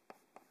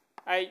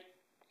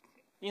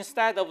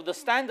 instead of the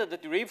standard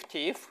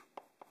derivative,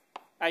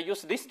 I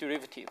use this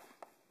derivative.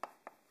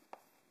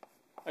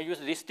 I use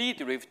this D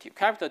derivative,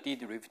 capital D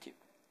derivative.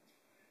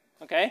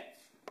 Okay?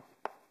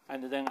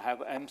 And then I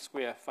have m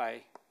squared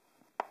phi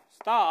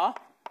star,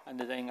 and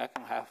then I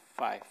can have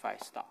phi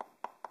star.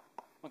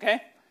 Okay?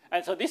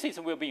 And so this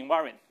will be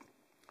invariant.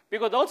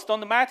 Because those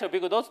don't matter,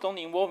 because those don't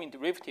involve in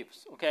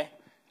derivatives. Okay?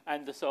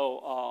 And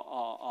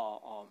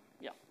so,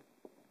 yeah.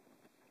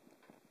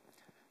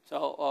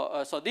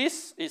 So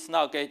this is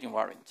now gauge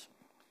invariant.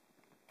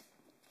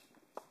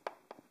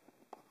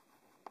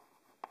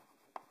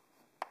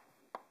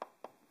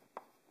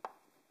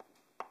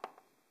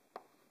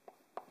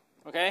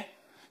 Okay?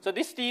 So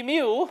this d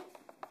mu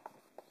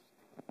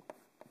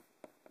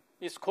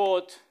is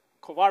called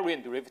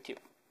covariant derivative.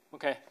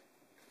 Okay?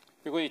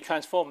 Because it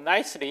transforms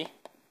nicely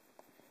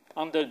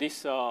under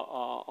this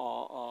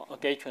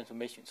gauge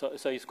transformation.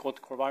 So it's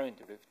called covariant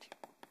derivative.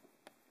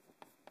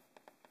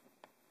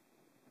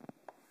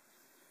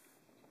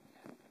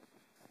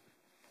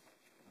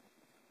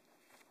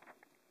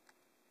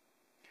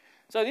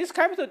 So this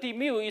capital D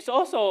mu is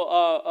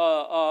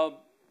also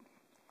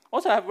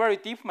have very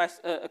deep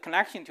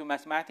connection to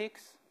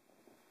mathematics.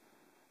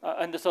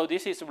 And so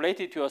this is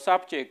related to a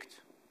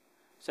subject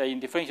say in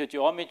differential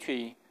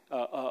geometry,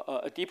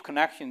 a deep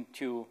connection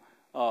to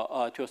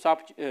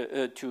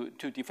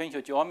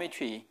differential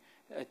geometry,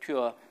 to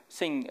a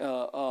thing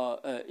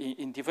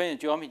in differential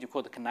geometry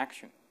called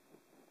connection.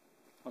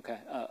 Okay,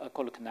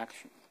 called a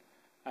connection.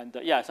 And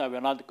yes, I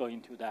will not go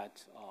into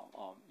that.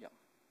 Yeah.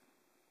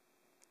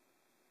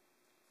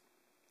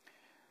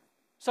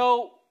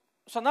 So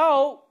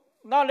now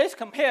let's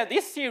compare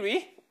this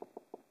theory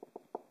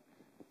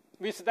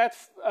with that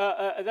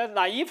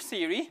naive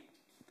theory.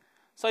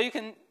 So you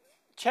can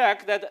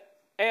check that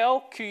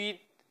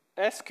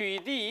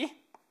SQED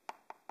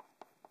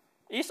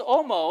is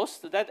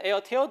almost that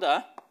L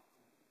tilde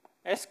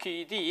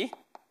SQED,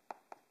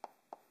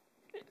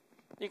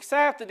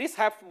 except this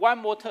have one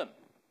more term.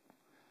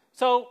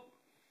 So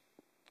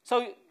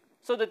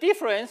the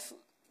difference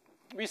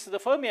with the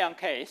fermion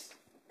case,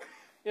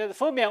 the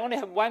fermion only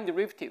have one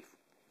derivative.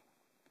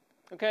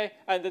 Okay,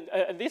 and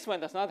this one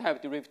does not have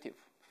derivative.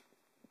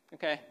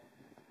 Okay,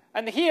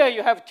 and here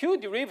you have two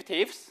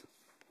derivatives,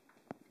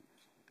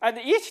 and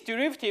each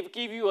derivative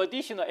gives you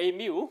additional a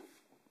mu.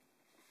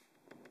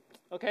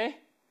 Okay,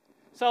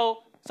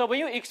 so when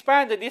you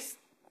expand this,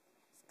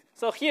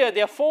 so here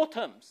there are 4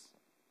 terms.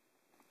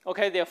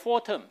 Okay, there are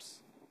 4 terms,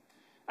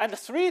 and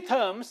 3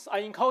 terms are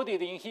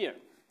encoded in here.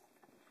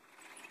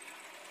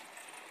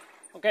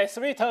 Okay,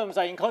 3 terms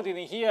are encoded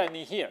in here and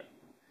in here.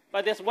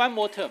 But there's one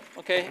more term.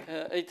 Okay,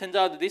 it turns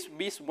out this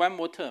missed one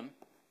more term.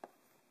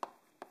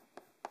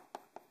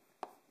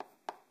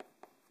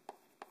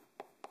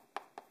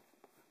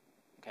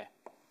 Okay.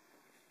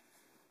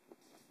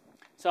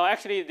 So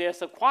actually,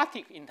 there's a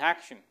quartic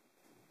interaction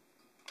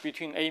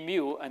between a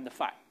mu and the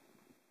phi.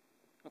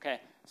 Okay,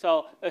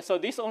 so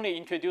this only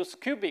introduces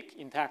cubic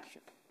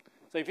interaction.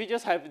 So if you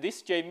just have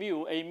this j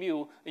mu, a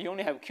mu, you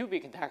only have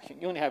cubic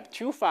interaction. You only have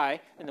 2 phi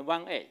and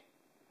 1 a.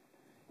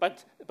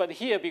 But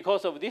here,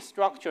 because of this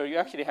structure, you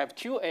actually have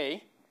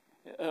 2a,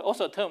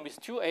 also a term with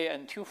 2a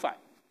and 2 phi.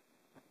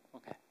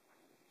 Okay.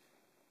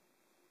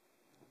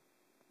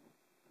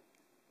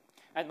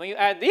 And when you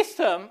add this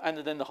term, and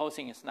then the whole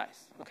thing is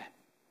nice. Okay.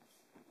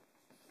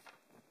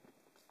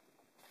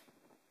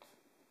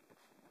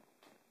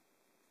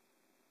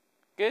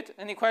 Good.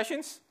 Any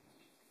questions?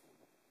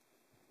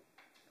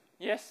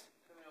 Yes?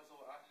 Can we also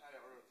add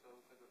higher order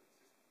terms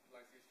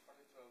like these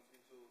quartic terms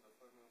into the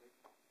fermionic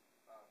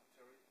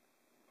theory?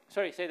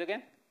 Sorry, say it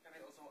again. Can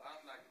we also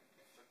add like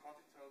the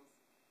quartic terms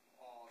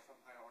or some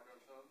higher order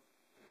terms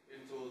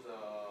into the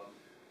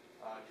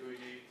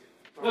QED?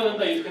 No,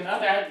 you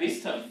cannot add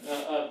this term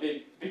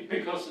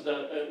because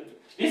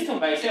this term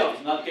by itself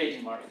is not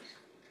gauge invariant.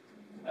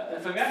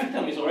 Fermionic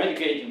term is already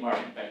gauge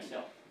invariant by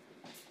itself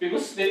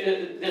because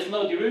there's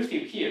no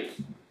derivative here,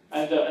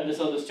 and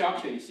so the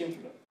structure is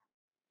simpler.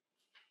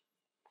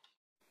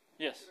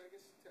 Yes. But I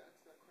guess to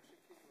answer that question,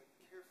 can you like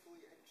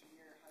carefully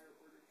engineer higher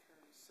order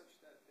terms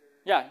such that they're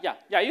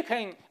Yeah. You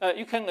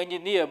can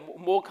engineer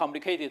more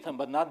complicated term,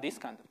 but not this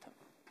kind of term.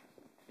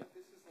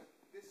 Yeah.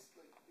 This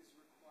is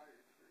required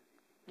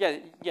for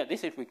gauge. Yeah,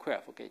 this is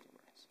required for gauge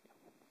invariance.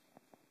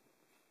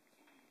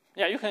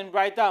 Yeah, you can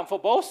write down for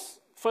both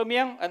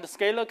fermion and the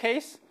scalar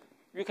case.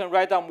 You can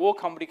write down more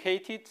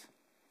complicated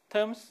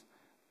terms,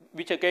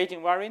 which are gauge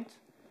invariant,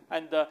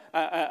 and the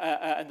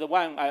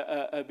one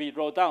we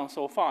wrote down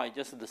so far is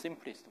just the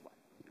simplest one.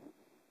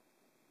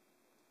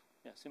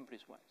 Yeah,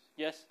 simplest one.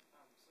 Yes.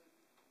 So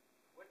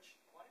which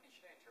quantity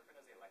should I interpret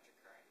as the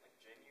electric current, like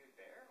J mu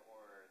there,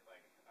 or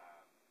like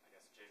I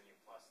guess J mu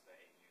plus the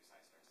A mu psi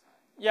star psi?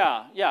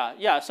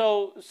 Yeah.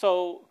 So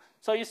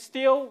it's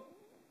still,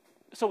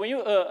 so when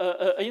you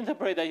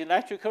interpret the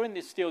electric current,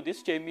 it's still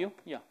this J mu.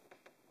 Yeah.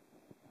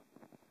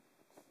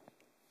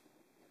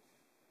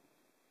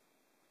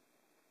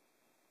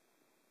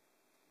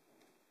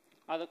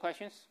 Other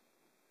questions?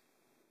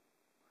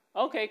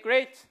 Okay,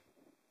 great.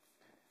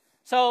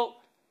 So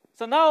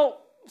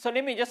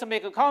let me just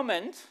make a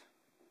comment.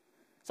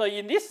 So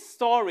in this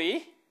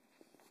story,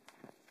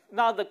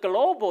 now the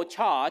global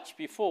charge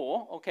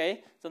before,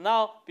 okay, so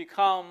now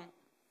become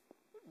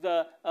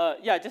the,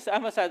 just to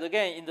emphasize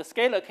again, in the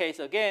scalar case,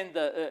 again,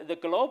 the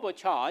global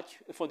charge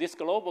for this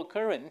global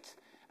current,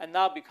 and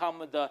now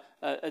become the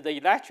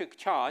electric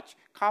charge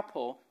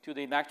coupled to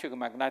the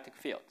electromagnetic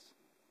fields.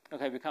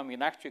 Okay, become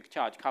electric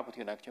charge coupled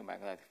to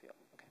electromagnetic field.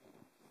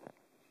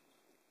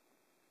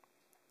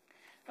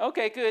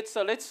 Okay, good.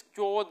 So let's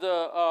draw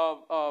the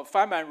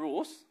Feynman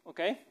rules.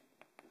 Okay.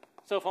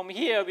 So from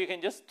here we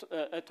can just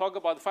talk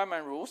about the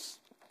Feynman rules.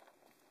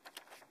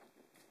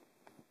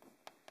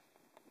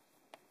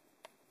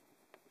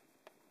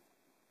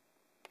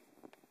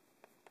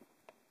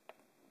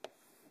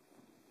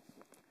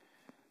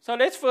 So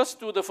let's first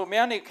do the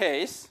fermionic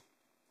case.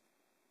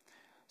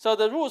 So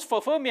the rules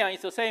for fermion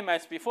is the same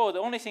as before. The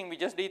only thing we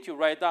just need to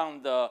write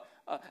down the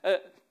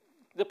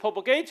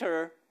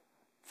propagator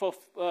for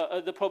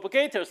the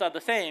propagators are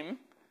the same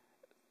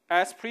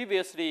as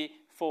previously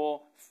for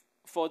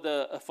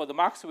the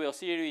Maxwell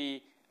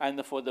theory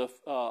and for the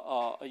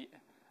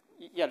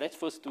let's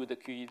first do the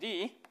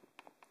QED,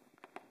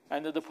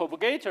 and the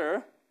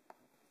propagator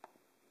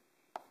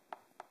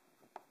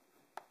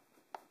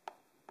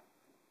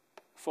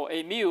for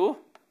a mu,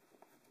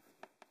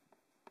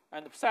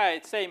 and psi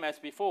is same as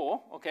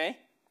before, okay?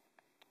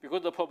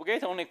 Because the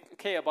propagator only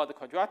care about the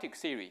quadratic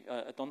theory,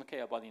 don't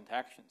care about the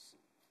interactions.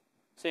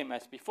 Same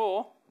as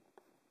before.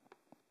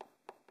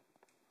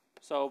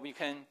 So we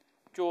can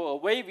draw a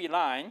wavy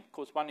line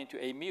corresponding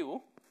to a mu,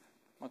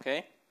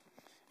 okay?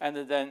 And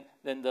then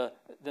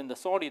the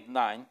solid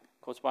line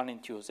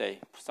corresponding to, say,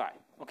 psi,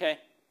 okay?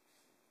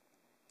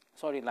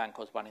 Solid line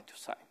corresponding to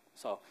psi.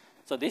 So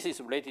this is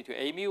related to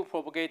a mu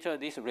propagator,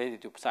 this is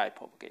related to psi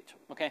propagator,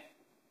 okay?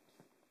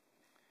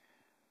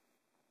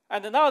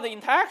 And now the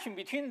interaction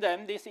between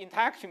them, this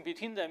interaction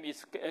between them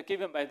is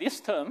given by this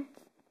term.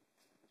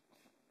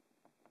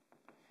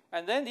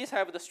 And then these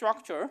have the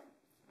structure.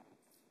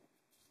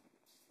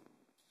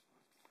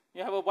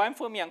 You have a one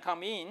fermion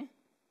come in.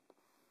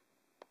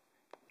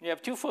 You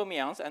have two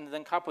fermions and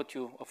then coupled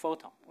to a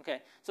photon.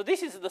 Okay, so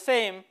this is the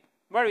same,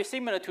 very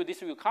similar to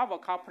this recover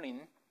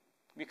coupling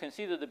we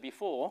considered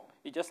before.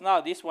 It just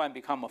now this one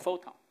become a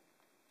photon.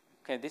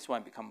 Okay, this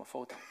one become a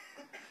photon.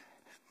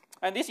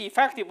 And this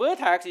effective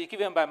vertex is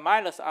given by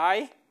minus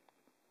I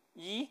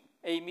E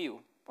a mu,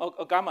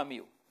 or gamma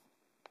mu.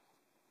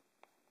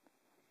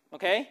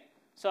 Okay,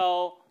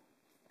 so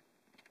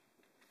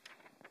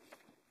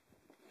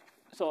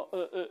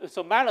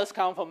minus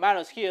come from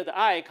minus here. The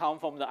I come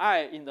from the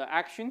I in the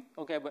action.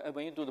 Okay,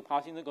 when you do the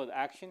partial integral of the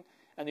action,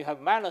 and you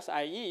have minus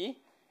IE,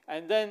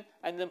 and then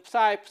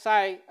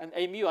psi, and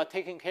a mu are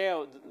taken care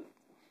of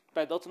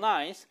by those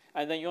lines,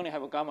 and then you only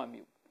have a gamma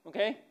mu.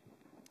 Okay.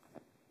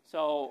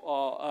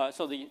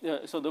 So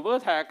the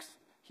vertex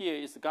here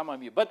is gamma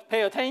mu. But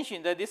pay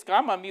attention that this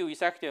gamma mu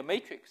is actually a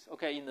matrix,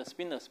 okay, in the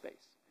spinor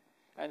space.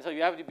 And so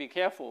you have to be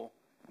careful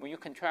when you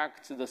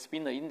contract the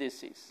spinor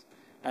indices.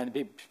 And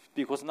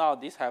because now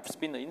these have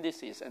spinor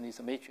indices and it's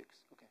a matrix.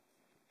 Okay.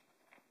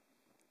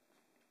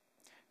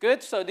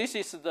 Good. So this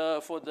is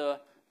for the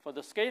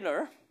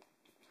scalar,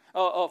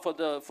 for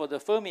the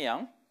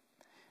fermion.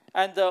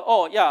 And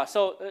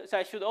so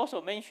I should also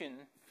mention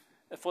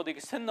for the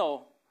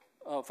external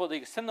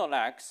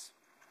lags.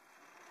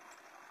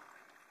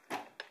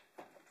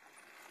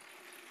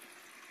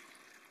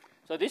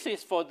 So this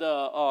is for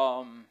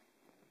the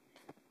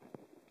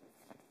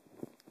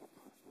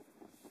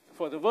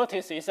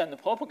vertices and the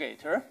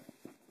propagator.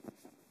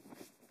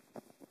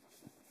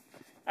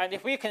 And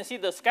if we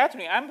consider the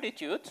scattering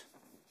amplitude,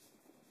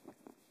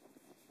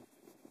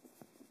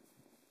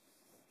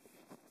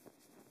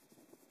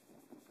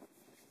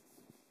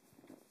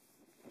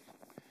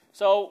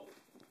 so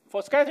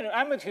for scattering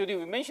amplitude,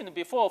 we mentioned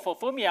before, for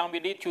fermion, we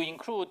need to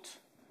include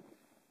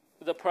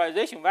the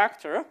polarization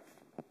vector.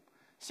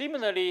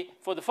 Similarly,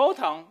 for the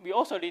photon, we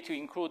also need to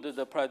include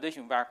the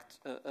polarization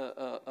factor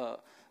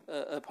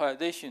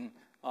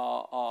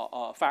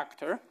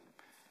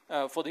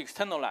for the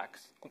external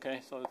lags.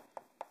 Okay,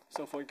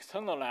 so for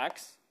external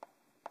lags,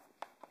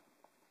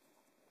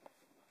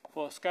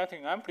 for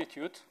scattering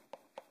amplitude,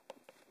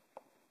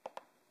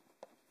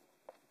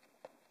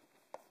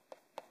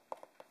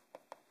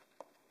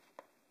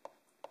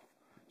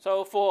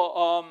 so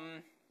for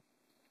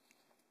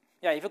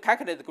if you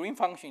calculate the green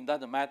function, it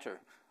doesn't matter.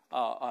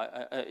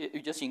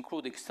 You just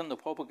include the external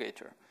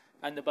propagator,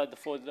 but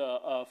for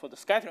the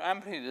scattering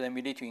amplitude, then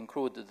we need to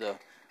include the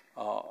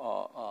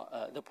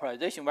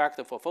polarization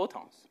vector for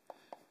photons.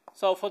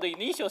 So for the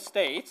initial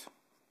state,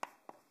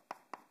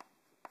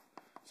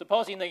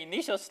 suppose in the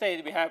initial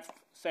state we have,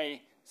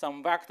 say,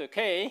 some vector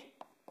k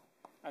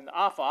and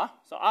alpha.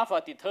 So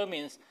alpha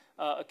determines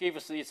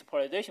gives its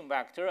polarization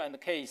vector, and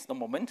k is the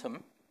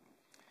momentum.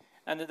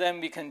 And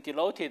then we can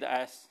denote it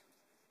as,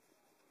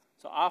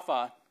 so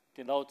alpha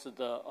denotes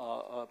the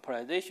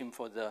polarization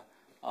for the,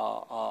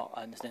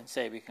 and then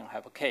say we can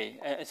have a k.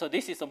 So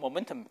this is the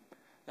momentum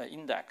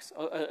index.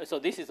 So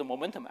this is the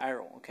momentum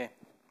arrow, okay?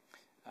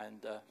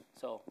 And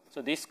so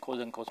this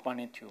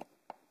corresponding to,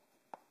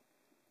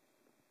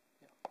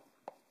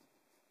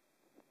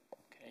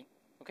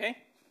 okay?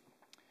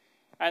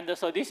 And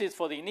so this is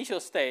for the initial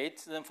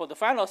state. Then for the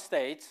final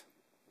state,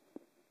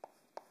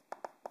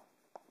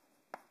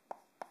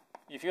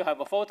 if you have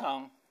a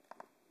photon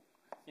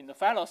in the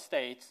final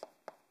state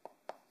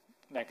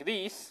like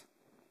this,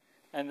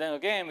 and then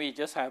again we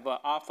just have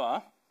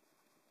alpha.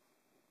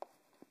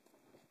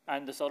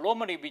 And so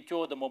normally we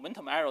draw the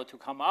momentum arrow to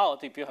come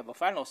out if you have a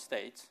final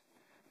state,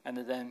 and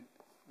then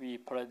the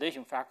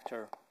polarization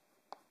factor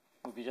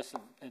will be just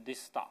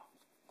this star.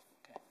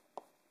 Okay.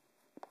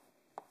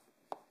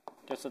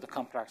 Just the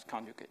complex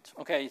conjugate.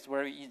 Okay, it's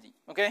very easy.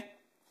 Okay.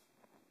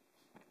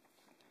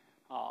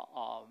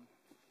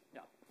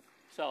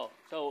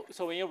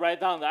 So when you write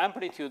down the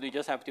amplitude, you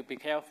just have to be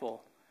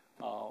careful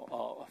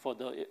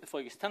for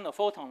external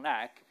photon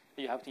lag.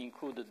 You have to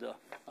include the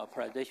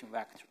polarization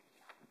vector.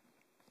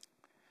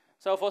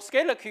 So for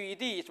scalar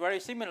QED, it's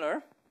very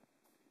similar.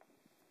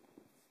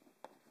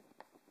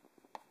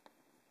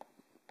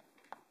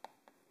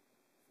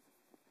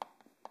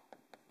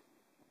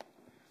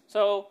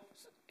 So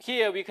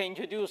here we can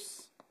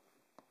introduce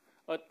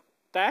a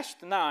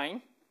dashed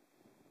line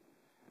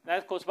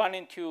that's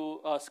corresponding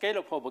to a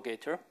scalar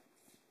propagator.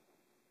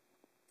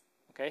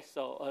 Okay,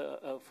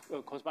 so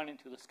corresponding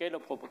to the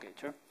scalar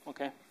propagator.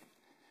 Okay,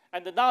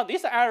 and now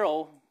this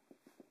arrow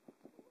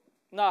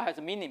now has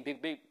a meaning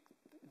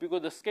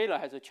because the scalar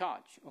has a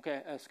charge.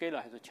 Okay, a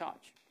scalar has a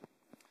charge,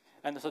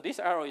 and so this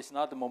arrow is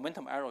not the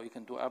momentum arrow you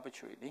can do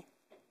arbitrarily.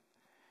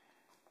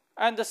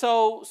 And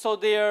so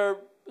there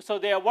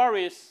are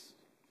various.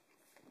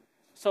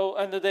 So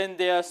and then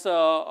there's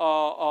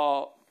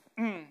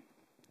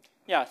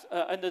yes,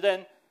 and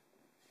then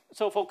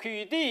so for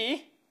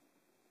QED.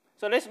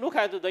 So let's look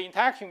at the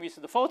interaction with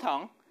the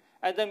photon,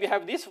 and then we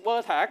have this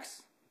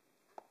vertex,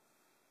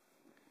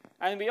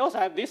 and we also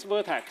have this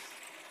vertex.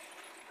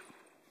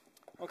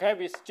 Okay,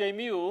 with J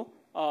mu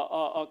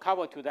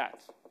covered to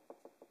that.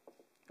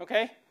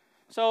 Okay,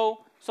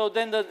 so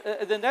then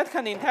that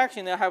kind of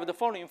interaction will have the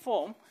following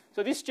form.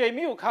 So this J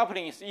mu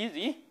coupling is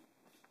easy.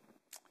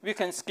 We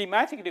can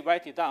schematically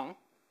write it down.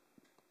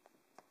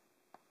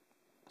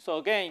 So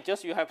again,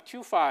 just you have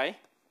 2 phi,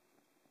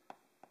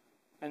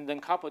 and then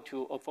coupled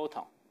to a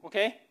photon.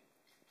 Okay,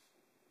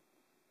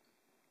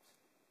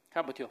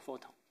 coupled to a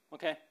photon.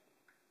 Okay,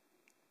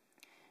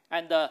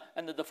 and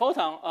the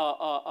photon.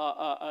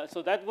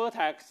 So that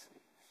vertex,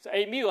 so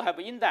a mu have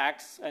an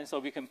index, and so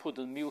we can put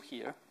the mu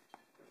here.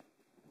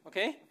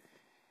 Okay,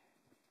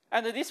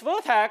 and this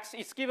vertex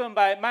is given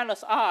by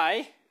minus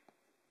I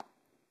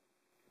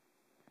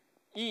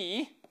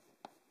E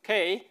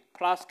k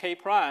plus k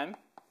prime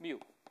mu.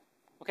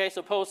 Okay,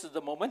 suppose the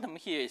momentum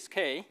here is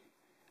k,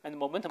 and the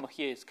momentum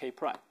here is k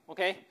prime.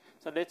 Okay.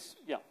 So let's,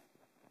 yeah.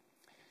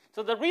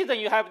 So the reason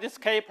you have this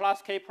k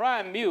plus k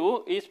prime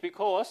mu is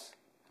because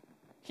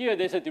here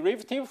there's a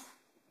derivative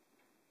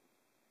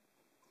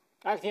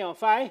acting on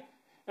phi.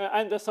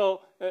 And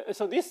so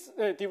this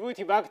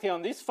derivative acting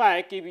on this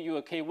phi gives you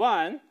a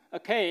k1, a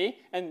k,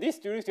 and this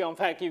derivative on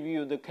phi gives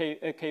you the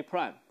k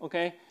prime.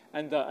 Okay?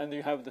 And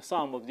you have the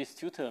sum of these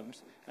two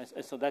terms.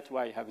 And so that's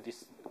why you have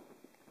this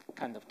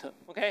kind of term.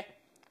 Okay?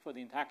 For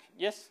the interaction.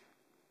 Yes?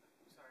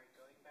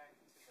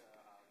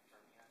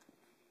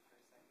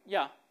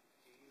 Yeah.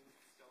 Do you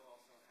still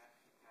also have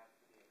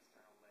the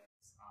external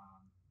legs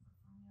on the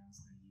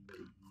fermions that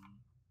you?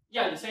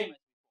 Yeah, the same.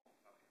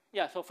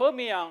 Yeah, so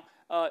fermion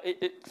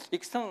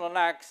external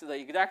legs are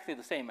exactly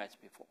the same as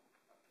before.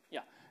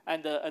 Yeah,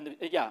 and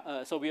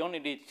so we only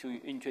need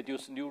to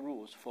introduce new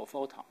rules for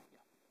photon.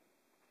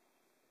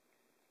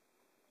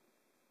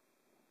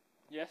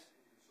 Yeah. Yes.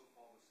 You still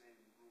follow the same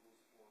rules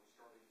for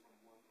starting from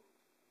one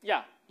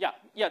node.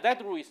 Yeah.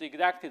 That rule is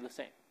exactly the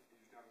same.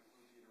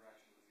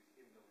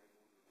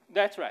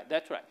 That's right.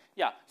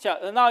 Yeah.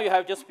 So now you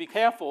have just be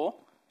careful.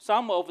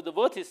 Some of the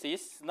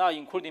vertices now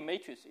including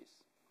matrices.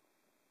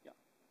 Yeah.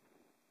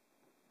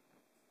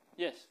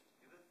 Yes.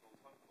 Do the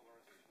photon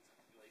polarizations have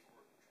to be like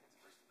or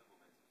transverse to the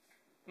momentum?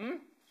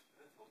 Do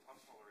the photon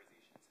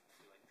polarizations have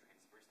to be like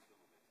transverse to the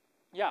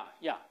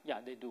momentum? Yeah.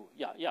 They do.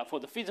 Yeah.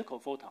 For the physical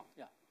photon.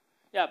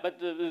 Yeah.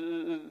 But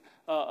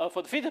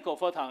for the physical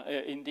photon,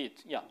 indeed.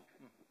 Yeah.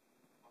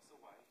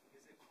 Also, why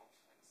is it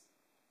complex?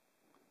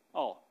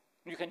 Oh.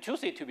 You can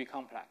choose it to be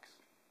complex.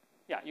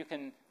 Yeah, you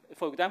can,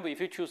 for example,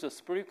 if you choose a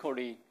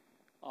spherically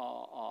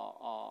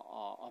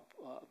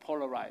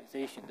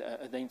polarization,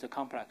 then it's a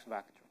complex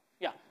vector.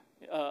 Yeah,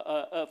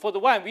 for the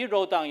one we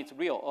wrote down, it's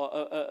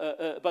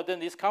real, but then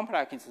this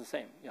complex is the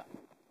same. Yeah.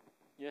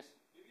 Yes?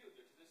 Maybe you'll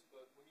get to this,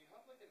 but when you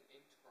have like an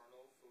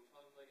internal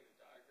photon leg in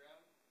a diagram,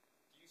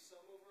 do you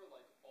sum over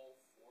like all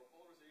 4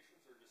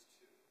 polarizations or just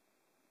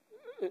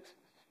 2?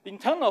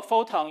 Internal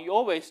photon, you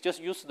always just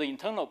use the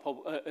internal,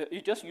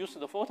 you just use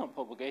the photon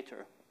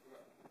propagator.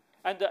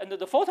 Okay. And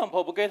the photon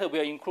propagator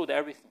will include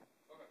everything.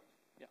 Okay.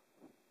 Yeah.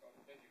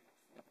 Thank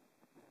you.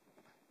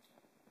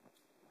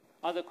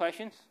 Other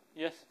questions?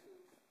 Yes?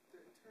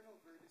 The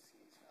internal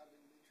vertices having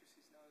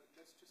matrices now,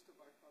 that's just a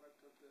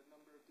byproduct of the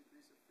number of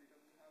degrees of freedom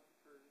you have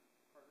per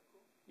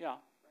particle? Yeah.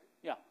 Right?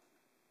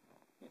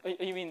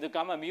 Yeah. You mean the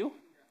gamma mu?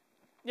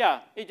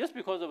 Yeah, it's just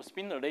because of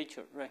spinor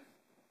nature, right?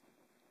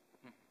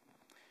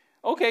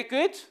 Okay,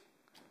 good.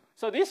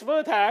 So this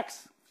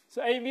vertex,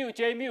 so A mu,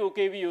 J mu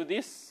give you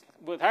this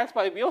vertex,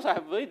 but we also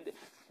have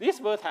this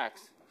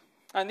vertex.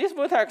 And this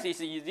vertex is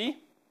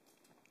easy.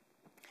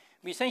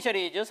 We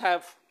essentially just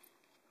have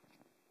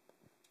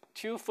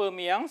 2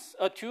 fermions,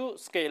 2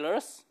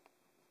 scalars.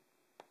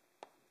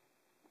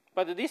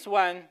 But this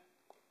one,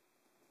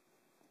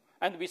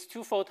 and with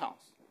 2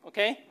 photons,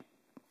 okay?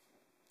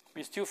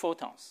 With 2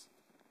 photons.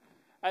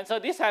 And so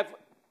this have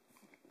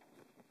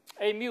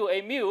A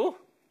mu,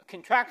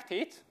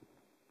 contracted.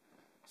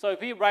 So if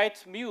we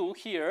write mu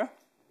here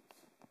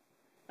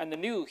and the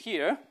nu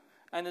here,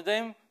 and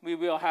then we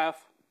will have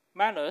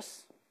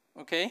minus,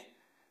 okay,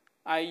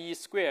 IE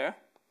square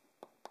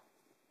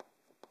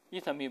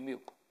eta mu mu.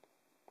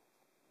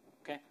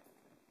 Okay.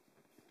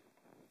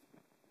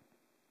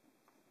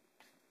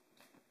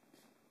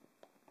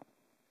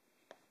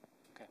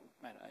 Okay,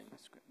 minus IE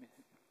square.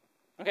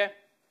 Okay.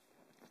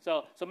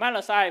 So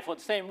minus I for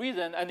the same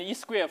reason, and E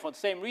square for the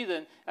same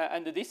reason,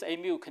 and this A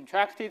mu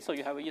contracted, so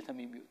you have eta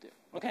mu mu there.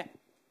 Okay.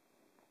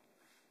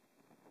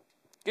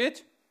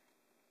 Good?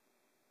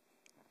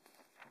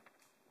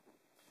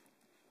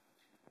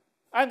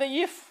 And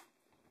if,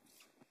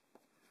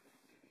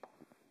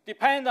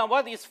 depending on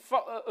what is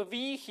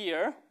V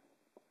here,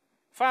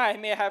 phi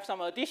may have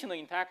some additional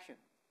interaction.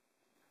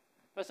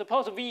 But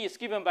suppose V is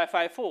given by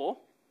phi 4.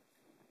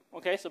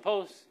 Okay,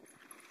 suppose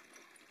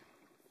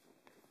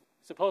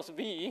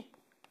V,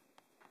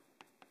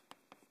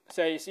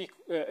 say, is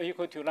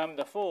equal to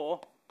lambda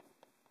 4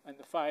 and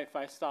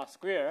phi star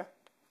square.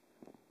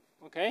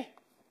 Okay,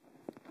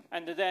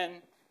 and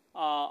then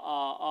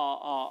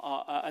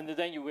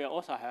you will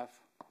also have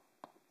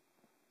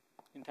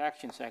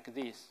interactions like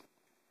this.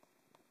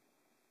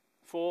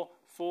 Four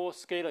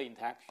scalar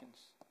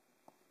interactions.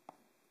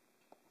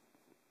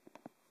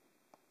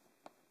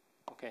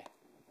 Okay,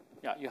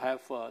 yeah, you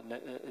have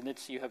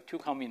let's see, you have 2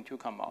 come in, 2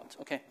 come out.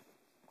 Okay,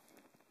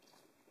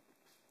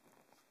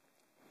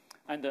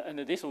 and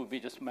this will be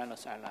just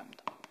minus I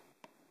lambda.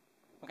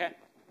 Okay.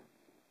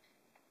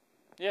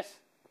 Yes.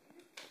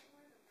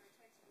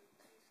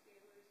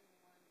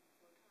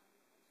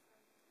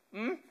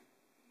 Hmm?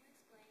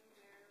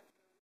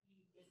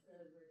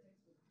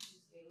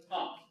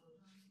 Oh,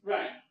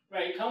 right.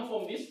 It comes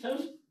from this term.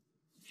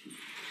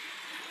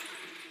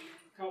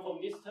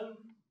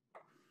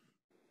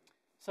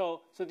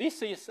 So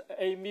this is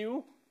a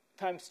mu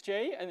times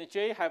j, and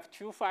j have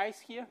 2 phis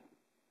here.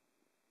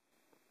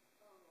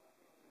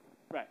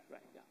 Right,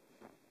 yeah.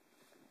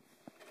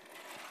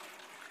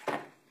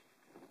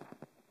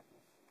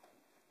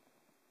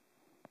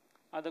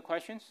 Other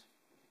questions?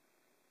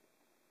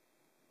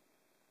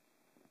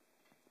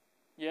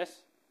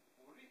 Yes?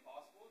 Would it be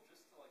possible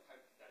just to, like,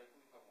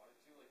 hypothetically, if I wanted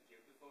to, like,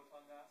 give the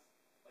photon mass,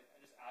 like,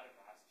 and just add a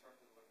mass term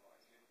to the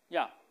Lagrangian?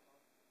 Yeah.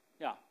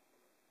 Yeah.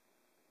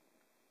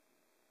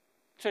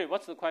 Sorry,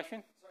 what's the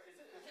question? Sorry, is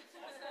it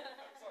possible?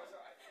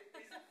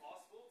 Is it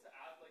possible to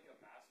add, like, a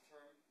mass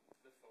term to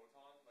the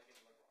photon, like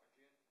in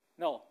Lagrangian?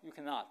 No, you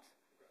cannot.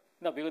 Okay.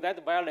 No, because that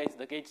violates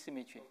the gauge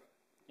symmetry.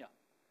 Okay.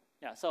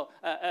 Yeah. So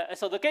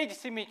the gauge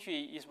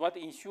symmetry is what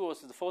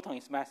ensures the photon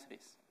is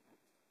massless.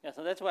 Yeah.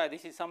 So that's why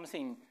this is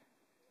something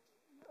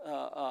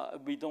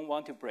we don't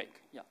want to break.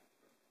 Yeah.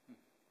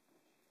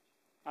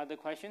 Other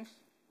questions?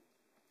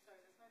 Sorry,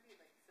 this might be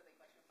like a silly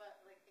question, but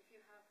like if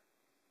you have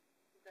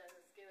the scalar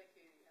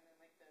QED and then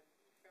like the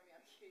fermion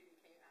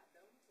QED, can you add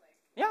them?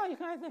 Like yeah, you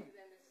can add them.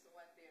 Then this is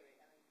one theory,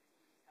 and then you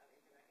just have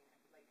interacting,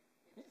 like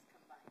it just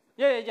combines.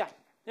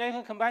 Yeah, you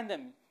can combine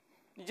them.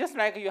 Just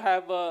like you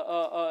have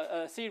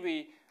a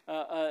theory,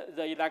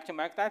 the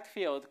electromagnetic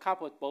field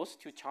coupled both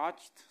to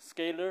charged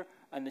scalar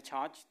and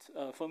charged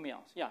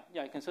fermions. Yeah,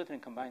 you can certainly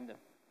combine them.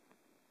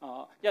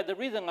 The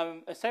reason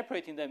I'm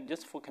separating them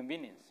just for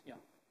convenience. Yeah.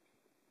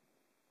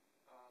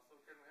 So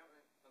can we have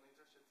an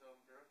intersection term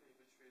directly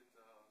between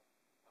the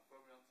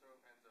fermion term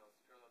and the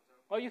scalar term?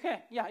 Oh, you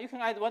can. Yeah, you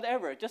can add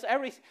whatever. Just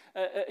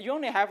you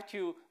only have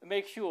to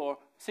make sure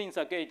things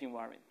are gauge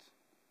invariant.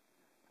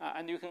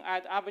 And you can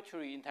add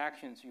arbitrary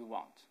interactions you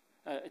want.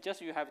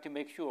 Just you have to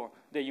make sure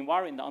they're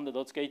invariant under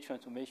those gauge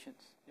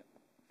transformations. Yeah.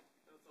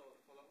 So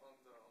follow up on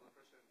the other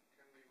question,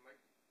 can we make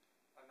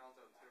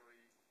another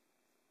theory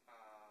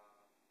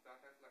that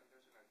has like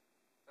intersection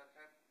that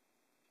have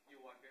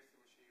U1 gauge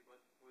symmetry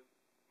but with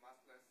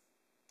massless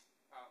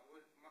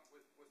with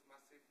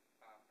massive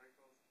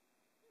particles?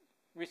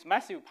 With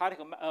massive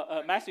particle,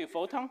 massive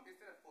photon?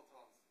 Instead of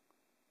photons,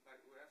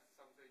 like we have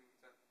something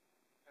that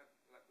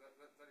is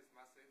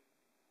massive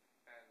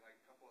and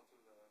like coupled to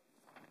the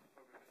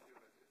fermion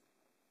field like this.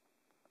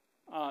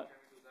 Can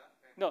we do that?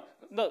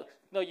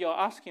 No. You're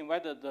asking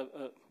whether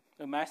the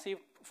massive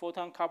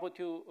photon coupled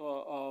to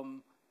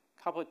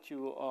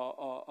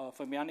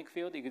fermionic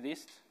field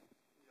exists.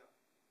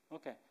 Yeah.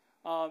 Okay.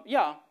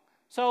 Yeah.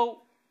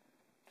 So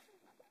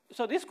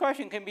this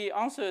question can be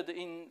answered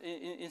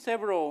in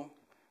several.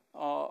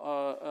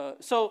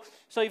 So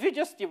if you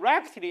just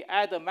directly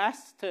add a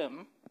mass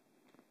term,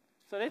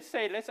 so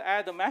let's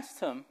add a mass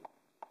term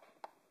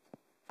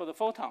for the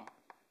photon.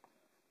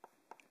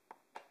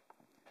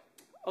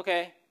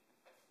 Okay.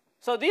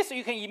 So this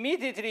you can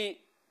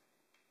immediately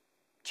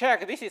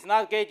check this is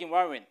not gauge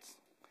invariant.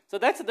 So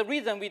that's the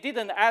reason we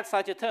didn't add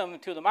such a term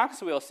to the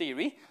Maxwell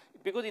theory,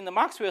 because in the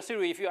Maxwell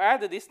theory, if you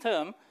add this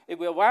term, it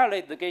will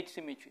violate the gauge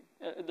symmetry.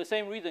 The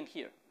same reason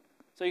here.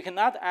 So you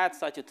cannot add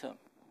such a term.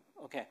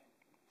 Okay.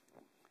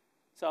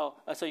 So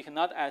you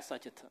cannot add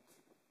such a term.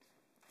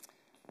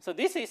 So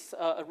this is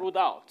ruled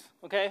out.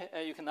 Okay,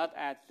 you cannot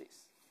add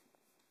this.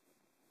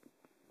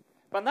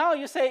 But now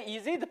you say,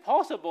 is it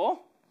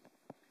possible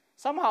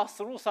somehow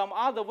through some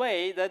other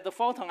way that the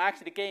photon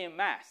actually gain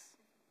mass?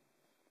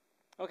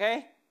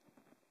 Okay,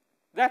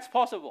 that's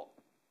possible.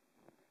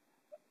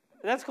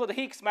 That's called the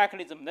Higgs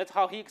mechanism. That's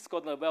how Higgs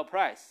got the Nobel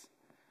Prize.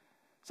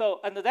 So,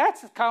 and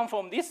that's come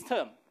from this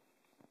term.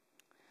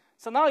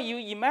 So now you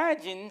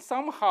imagine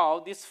somehow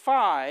this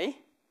phi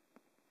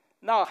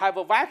now have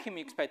a vacuum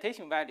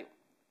expectation value.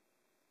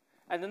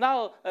 And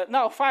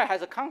now phi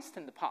has a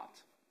constant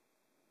part.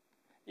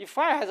 If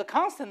phi has a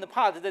constant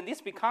part, then this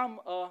becomes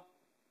a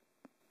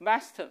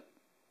mass term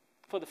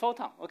for the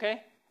photon,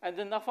 okay? And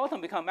then the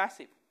photon becomes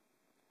massive.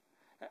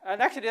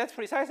 And actually, that's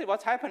precisely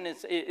what's happening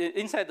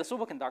inside the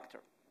superconductor.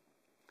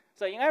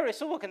 So in every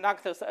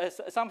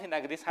superconductor, something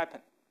like this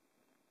happens.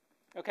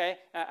 Okay,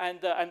 and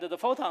the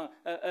photon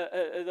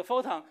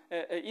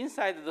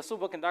inside the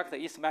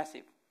superconductor is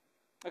massive.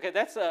 Okay,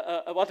 that's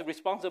what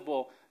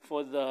responsible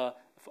for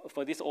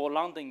this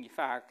all-London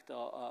effect,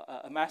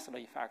 a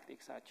Massler effect,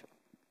 etc.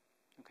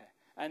 Okay,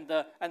 and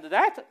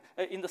that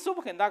in the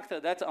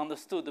superconductor, that's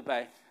understood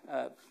by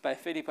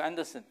Philip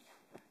Anderson,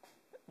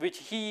 which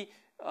he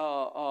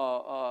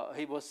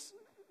was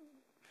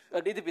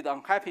a little bit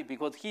unhappy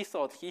because he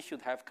thought he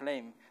should have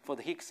claimed for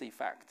the Higgs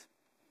effect.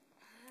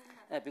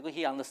 Because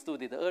he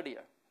understood it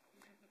earlier.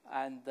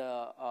 And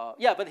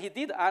yeah, but he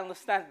did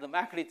understand the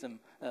mechanism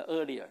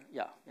earlier.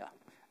 Yeah.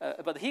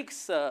 But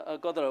Higgs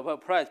got a Nobel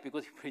Prize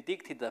because he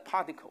predicted the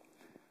particle.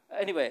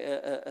 Anyway,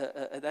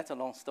 that's a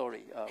long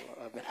story.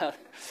 Without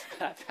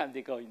time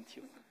to go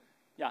into.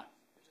 Yeah.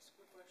 Just a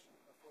quick question.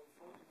 For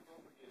photon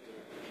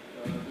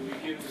propagator, do we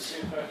give the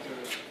same factor?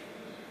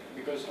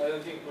 Because I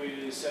don't think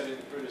we said it in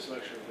the previous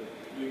lecture, but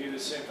do we give the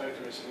same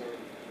factor as for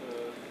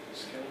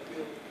scalar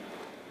field?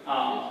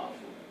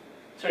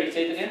 Sorry,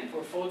 say it again?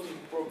 For photon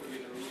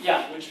propagator,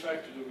 yeah. Which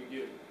factor do we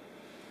give?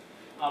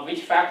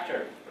 Which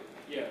factor?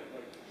 Yeah.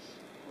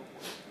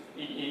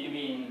 You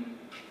mean,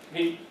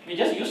 we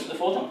just used the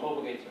photon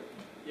propagator.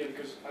 Yeah,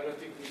 because I don't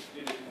think we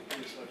did it in the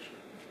previous lecture.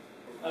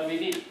 We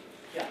did,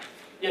 yeah.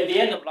 Yeah, the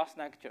end of last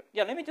lecture.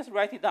 Yeah, let me just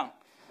write it down.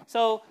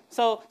 So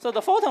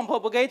the photon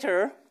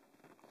propagator,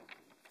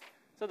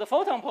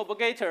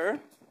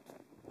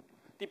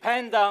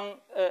 depends on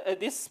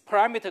this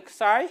parameter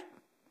xi.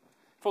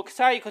 For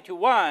xi equal to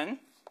 1,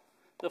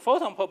 the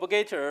photon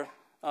propagator,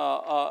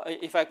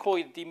 if I call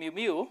it d mu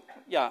mu,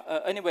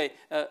 yeah, anyway,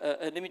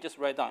 let me just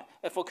write down.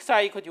 For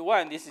xi equal to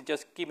 1, this is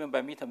just given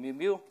by meter mu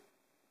mu,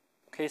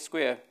 k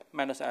squared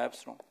minus I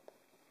epsilon.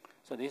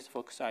 So this is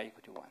for xi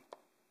equal to 1.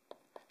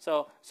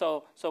 So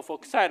for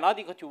xi not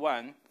equal to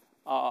 1,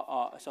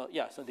 so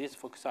this is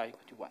for xi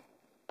equal to 1.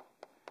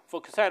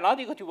 For xi not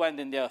equal to 1,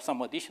 then there are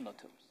some additional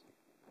terms.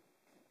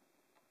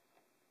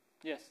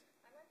 Yes?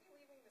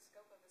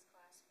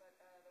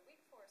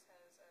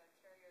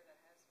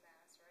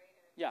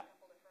 Yeah.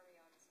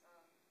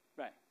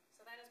 Right.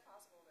 So that is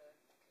possible to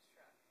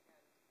construct.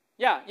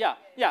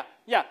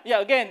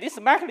 Yeah. Again, this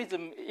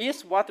mechanism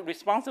is what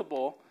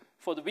responsible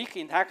for the weak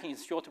interaction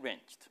is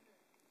short-ranged.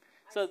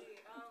 So,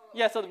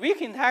 so the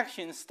weak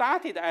interaction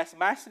started as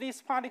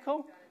massless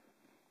particle,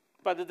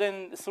 but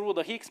then through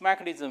the Higgs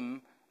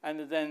mechanism,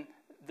 and then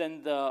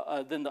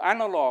the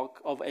analog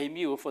of a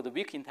mu for the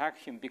weak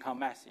interaction become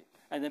massive,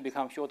 and then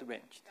become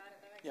short-ranged.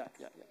 Yeah.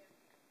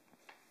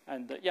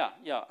 And yeah.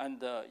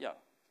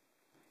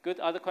 Good.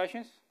 Other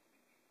questions?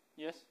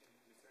 Yes?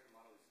 In the certain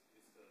model,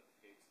 is the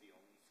Higgs the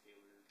only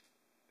scalar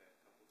that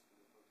couples to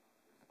the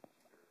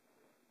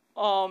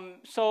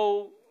photon?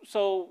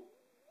 So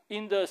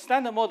in the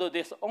standard model,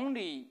 there's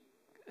only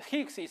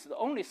Higgs is the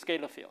only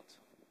scalar field.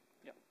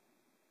 Yeah.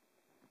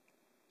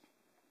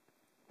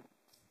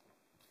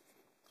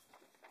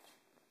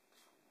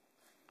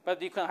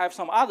 But you can have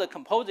some other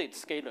composite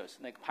scalars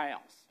like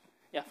pions.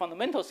 Yeah,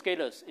 fundamental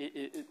scalars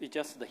is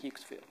just the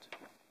Higgs field.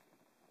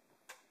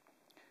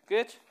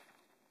 Good.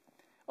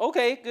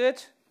 Okay,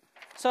 good.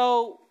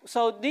 So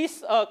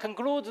this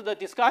concludes the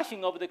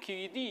discussion of the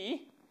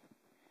QED,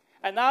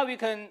 and now we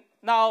can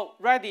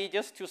ready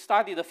just to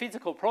study the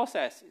physical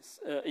processes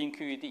in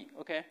QED.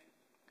 Okay,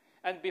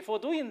 and before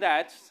doing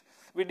that,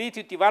 we need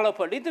to develop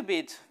a little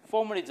bit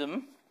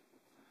formalism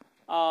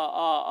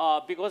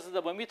because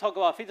when we talk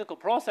about physical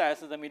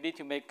processes, then we need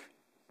to make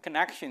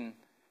connection.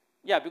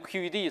 Yeah, because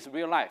QED is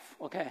real life.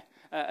 Okay.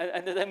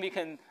 And then we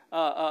can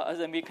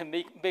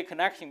make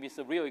connection with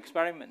the real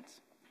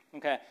experiments.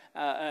 Okay,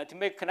 to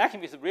make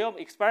connection with the real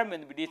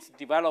experiment, we need to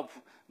develop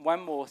one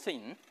more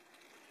thing.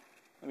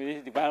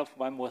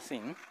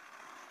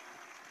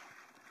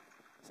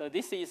 So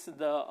this is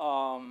the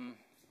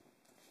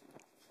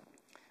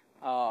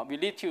we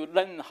need to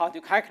learn how to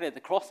calculate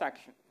the cross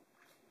section.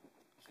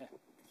 Okay.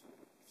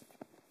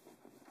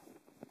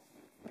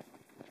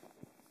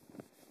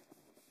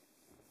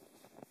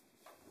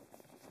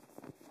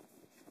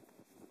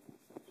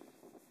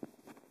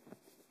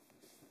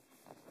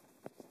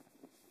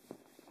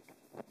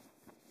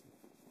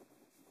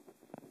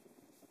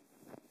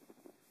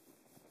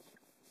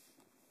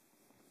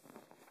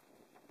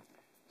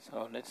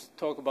 So let's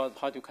talk about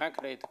how to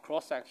calculate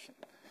cross section.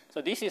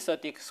 So this is a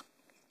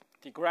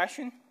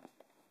digression.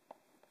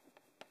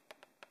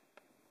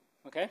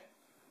 Okay.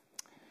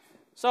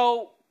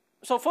 So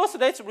first,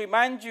 let's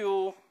remind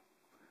you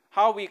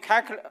how we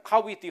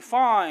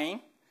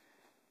define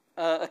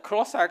a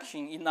cross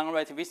section in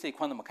non-relativistic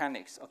quantum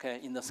mechanics. Okay,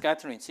 in the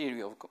scattering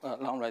theory of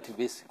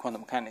non-relativistic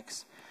quantum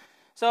mechanics.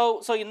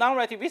 So in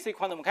non-relativistic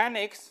quantum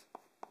mechanics.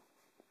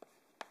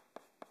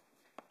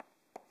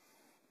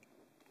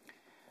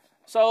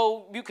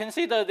 So you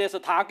consider there's a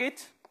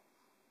target.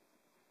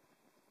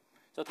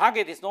 So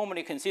target is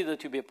normally considered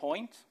to be a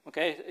point.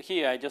 Okay,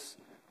 here I just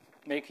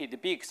make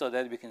it big so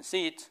that we can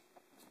see it.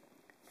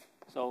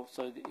 So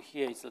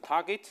here is the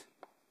target.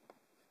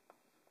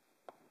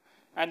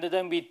 And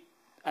then we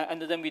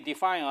and then we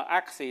define an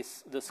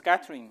axis, the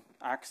scattering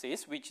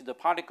axis, which the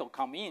particle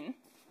come in.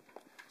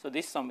 So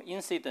this is some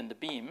incident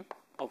beam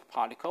of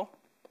particle.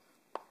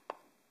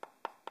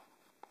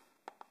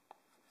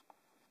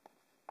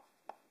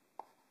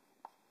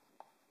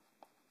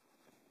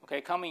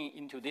 Okay, coming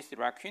into this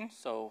direction.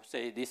 So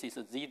say this is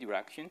a z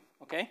direction.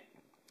 Okay,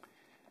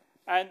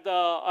 and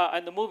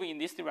moving in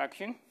this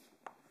direction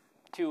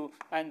to,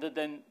 and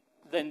then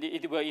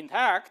it will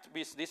interact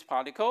with this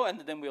particle, and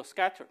then will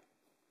scatter.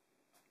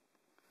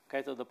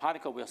 Okay, so the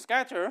particle will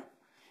scatter,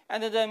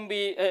 and then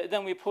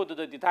we put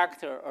the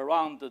detector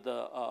around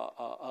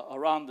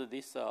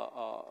this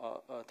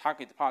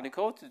target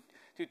particle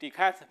to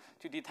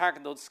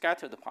detect those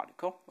scattered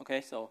particle. Okay,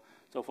 so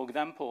for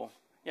example,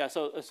 yeah,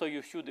 so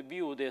you should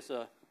view this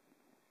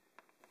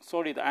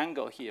solid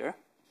angle here.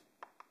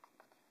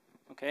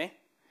 Okay,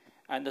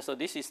 and so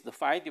this is the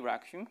phi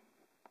direction,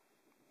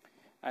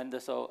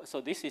 and so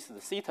this is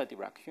the theta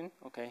direction.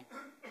 Okay,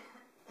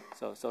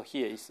 so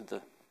here is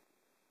the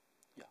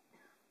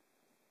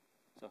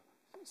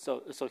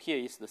So here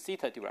is the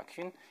theta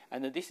direction,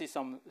 and this is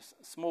some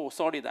small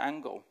solid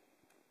angle,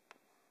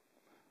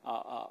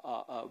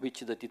 which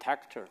the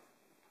detector,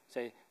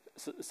 say,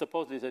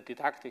 suppose there's a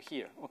detector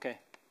here, okay.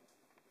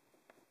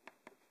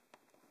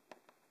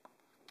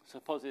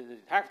 Suppose there's a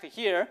detector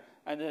here,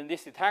 and then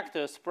this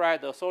detector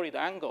spread a solid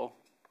angle,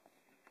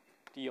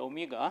 d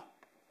omega,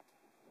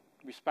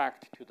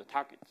 respect to the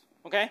target,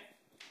 okay.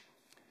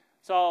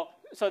 So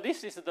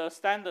this is the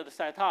standard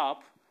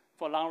setup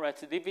for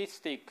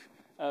non-relativistic.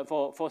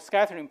 For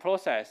scattering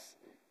process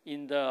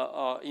in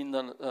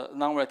the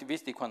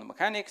non-relativistic quantum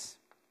mechanics.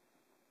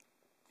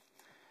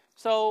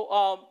 So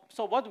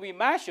what we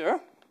measure?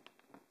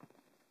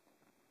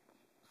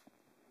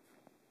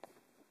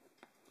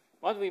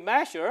 What we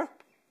measure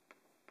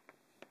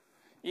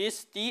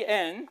is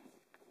dn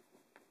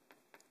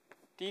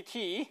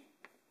dt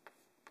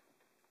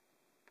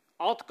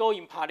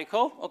outgoing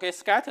particle, okay,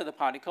 scattered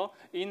particle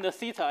in the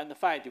theta and the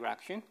phi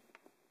direction.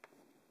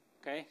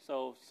 Okay,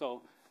 so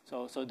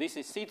this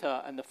is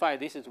theta and the phi.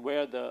 This is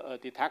where the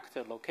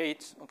detector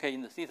locates, okay,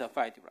 in the theta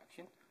phi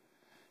direction.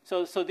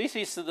 So this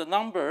is the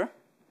number.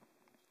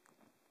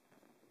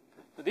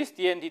 So this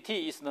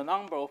dNdt is the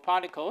number of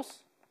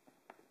particles,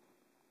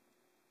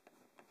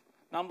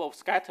 number of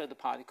scattered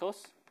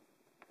particles.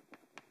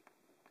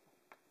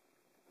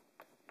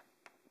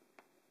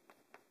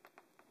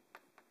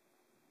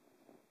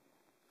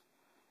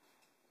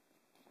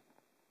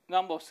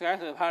 Number of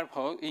scattered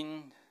particles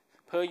in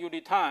per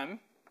unit time.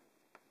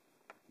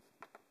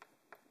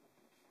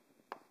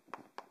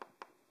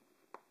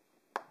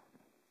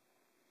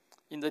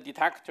 In the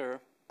detector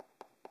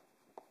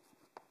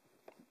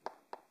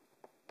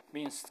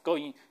means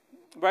going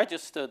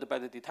registered by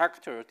the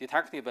detector,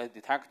 detected by the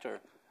detector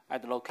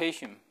at the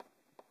location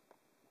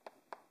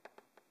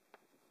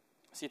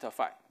theta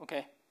phi.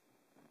 Okay.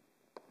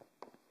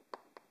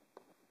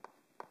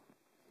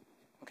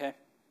 Okay.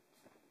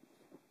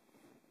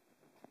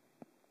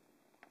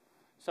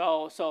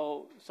 So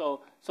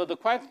the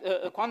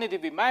quantity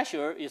we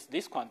measure is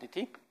this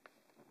quantity.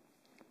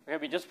 Okay,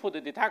 we just put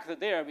the detector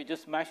there, we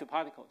just measure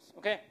particles,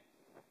 okay?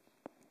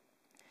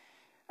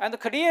 And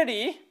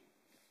clearly,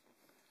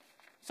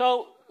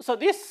 so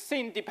this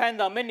thing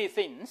depends on many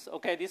things,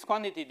 okay? This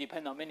quantity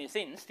depends on many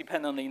things,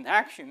 depends on the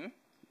interaction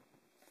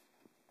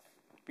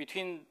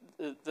between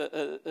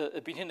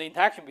the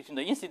interaction between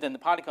the incident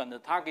particle and the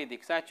target,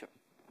 etc.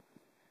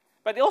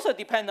 But it also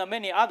depends on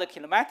many other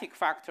kinematic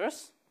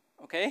factors,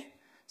 okay?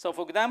 So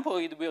for example,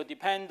 it will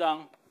depend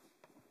on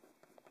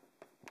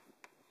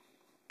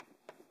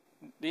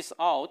this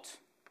out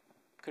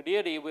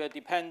clearly will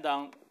depend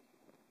on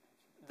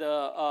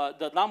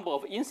the number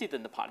of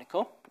incident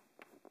particle.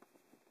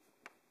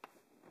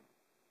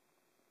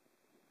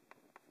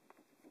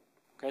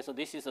 Okay, so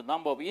this is the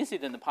number of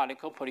incident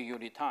particle per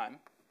unit time.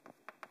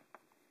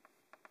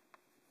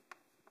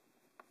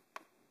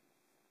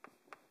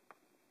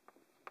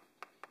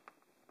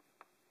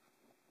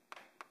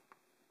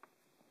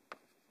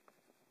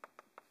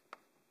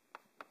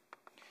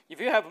 If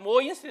you have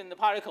more incident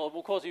particle, of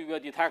course, you will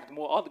detect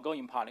more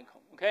outgoing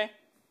particle, okay?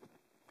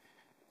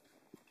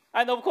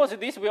 And of course,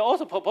 this will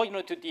also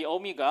proportional to d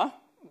omega,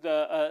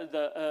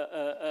 the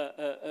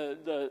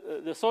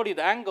solid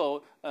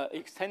angle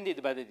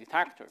extended by the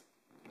detector.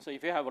 So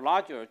if you have a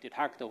larger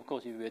detector, of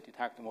course, you will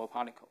detect more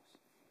particles,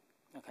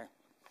 okay?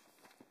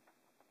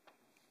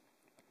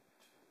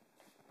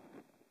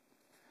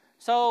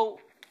 So,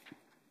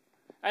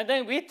 and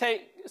then we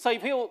take, so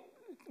if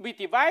we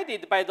divide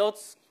it by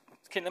those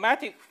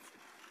kinematic,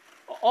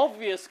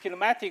 obvious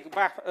kinematic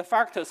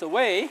factors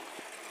away,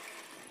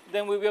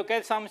 then we will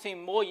get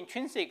something more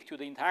intrinsic to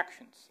the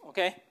interactions,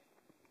 okay?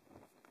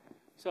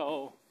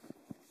 So,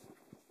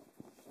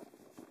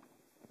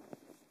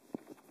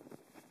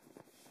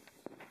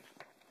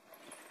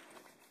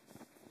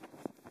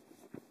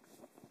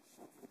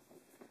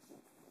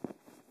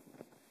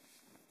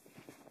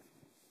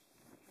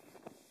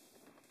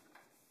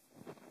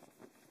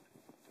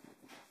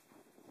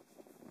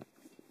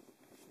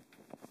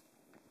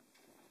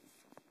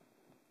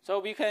 So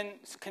we can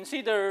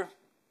consider,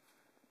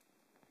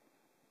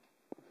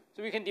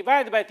 so we can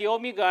divide by d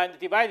omega and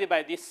divide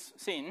by this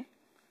thing.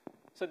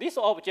 So this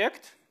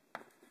object,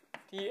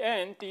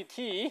 dn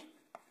dt,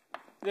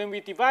 then we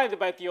divide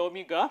by d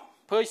omega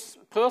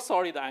per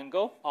solid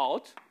angle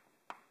out,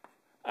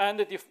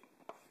 and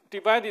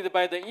divided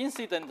by the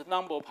incident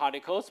number of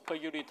particles per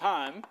unit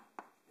time.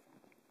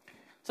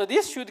 So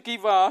this should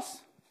give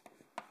us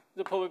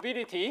the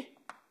probability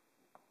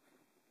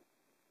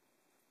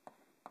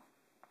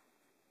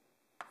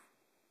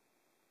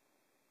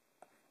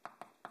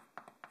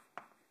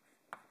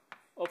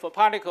of a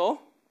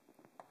particle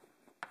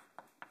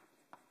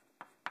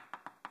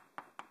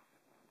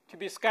to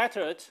be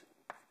scattered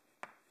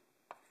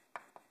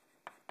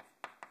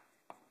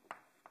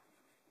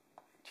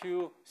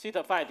to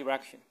theta phi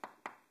direction.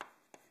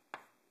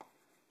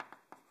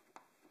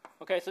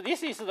 Okay, so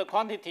this is the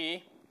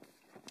quantity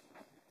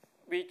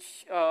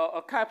which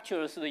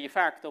captures the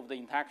effect of the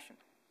interaction.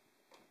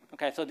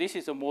 Okay, so this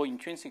is a more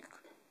intrinsic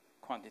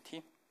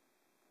quantity.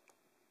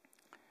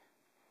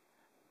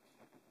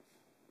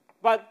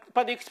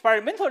 But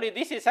experimentally,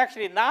 this is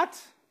actually not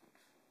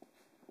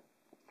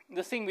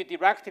the thing we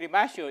directly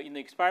measure in the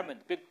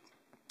experiment.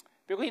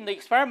 Because in the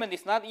experiment,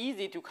 it's not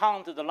easy to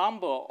count the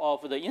number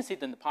of the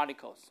incident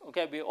particles.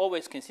 Okay, we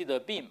always consider a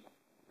beam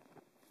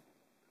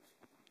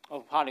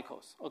of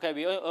particles. Okay,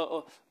 we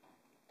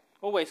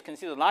always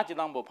consider a large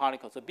number of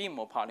particles, a beam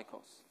of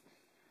particles.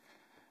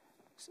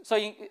 So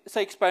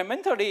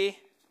experimentally,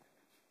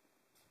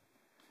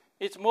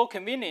 it's more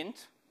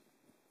convenient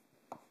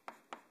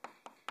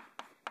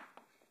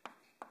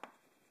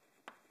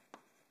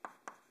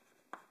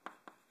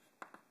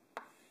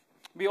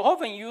we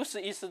often use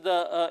is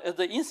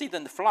the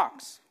incident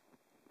flux.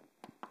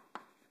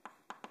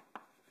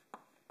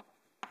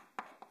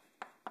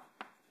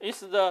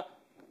 It's the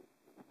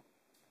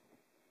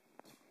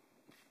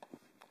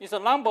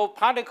number of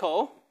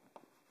particles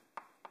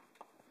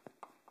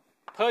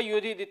per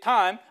unit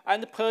time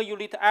and per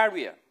unit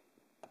area.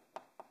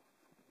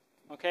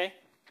 Okay,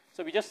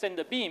 so we just send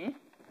the beam,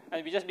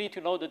 and we just need to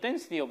know the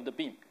density of the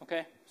beam.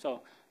 Okay,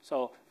 so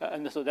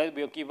that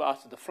will give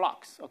us the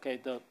flux.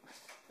 Okay, the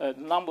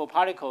number of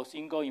particles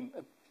ingoing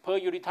per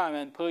unit time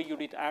and per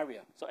unit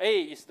area. So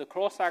A is the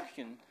cross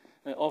section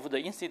of the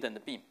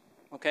incident beam.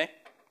 Okay.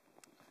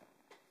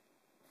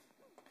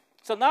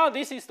 So now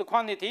this is the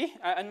quantity,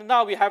 and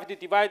now we have to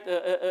divide.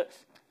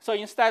 So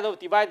instead of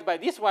divide by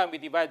this one, we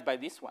divide by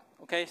this one.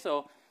 Okay.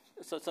 So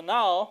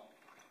now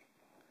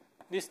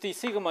this d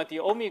sigma d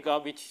omega,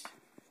 which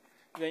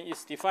then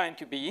is defined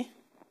to be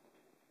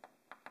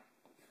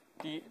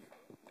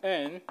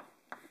dn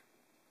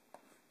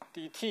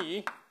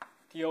dt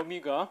d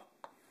omega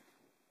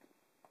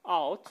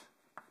out,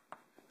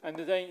 and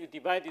then you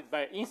divide it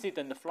by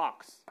incident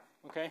flux.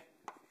 Okay.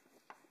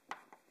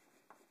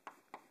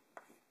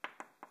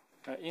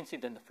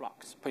 Incident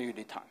flux per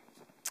unit time.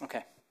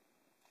 Okay.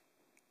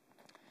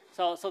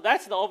 So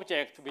that's the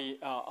object we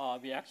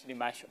actually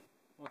measure.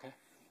 Okay.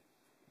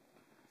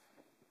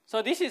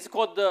 So this is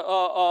called the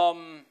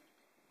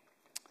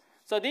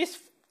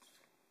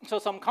so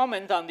some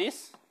comment on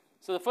this.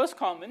 So the first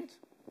comment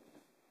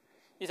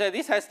is that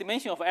this has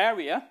dimension of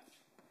area.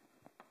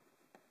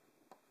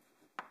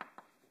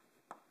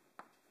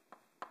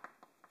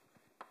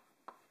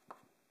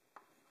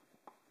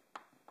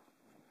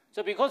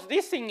 So because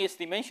this thing is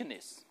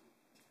dimensionless,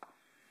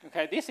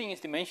 okay, this thing is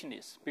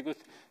dimensionless because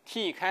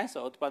t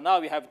cancelled, but now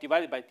we have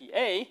divided by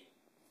dA.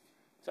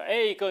 So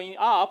A going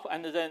up,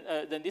 and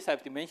then this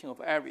have dimension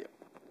of area.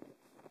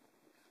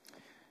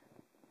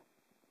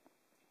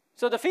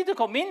 So the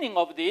physical meaning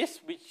of this,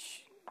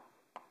 which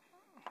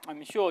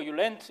I'm sure you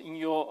learned in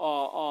your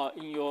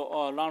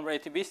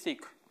non-relativistic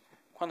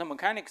quantum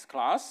mechanics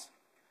class,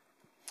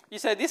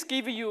 is that this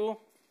gives you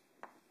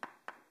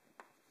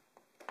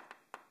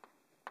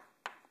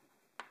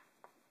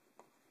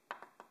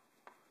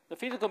the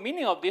physical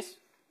meaning of this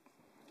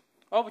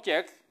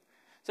object.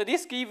 So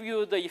this gives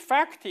you the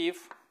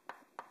effective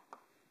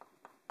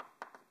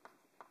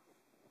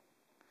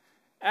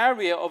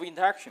area of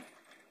interaction.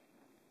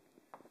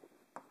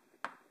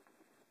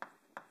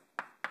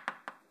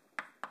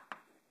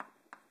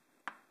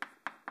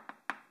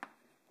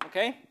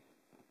 Okay.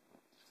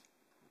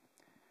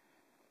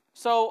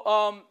 So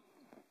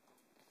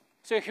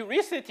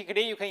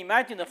heuristically, you can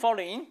imagine the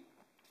following.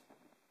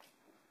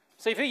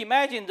 So if you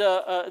imagine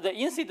the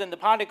incident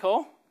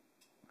particle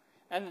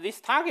and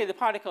this target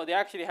particle, they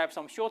actually have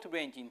some short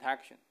range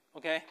interaction.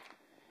 Okay,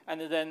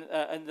 and then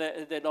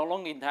they no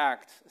longer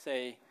interact,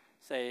 say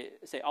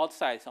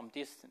outside some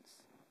distance.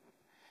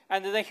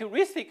 And then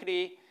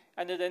heuristically,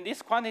 and then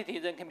this quantity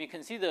then can be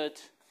considered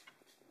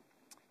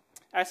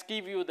as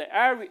give you the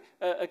area,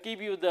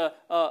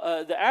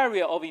 the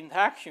area of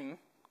interaction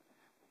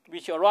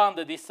which around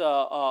this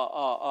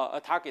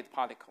target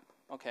particle.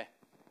 Okay,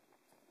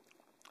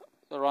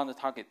 around the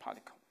target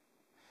particle.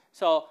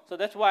 So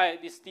that's why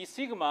this d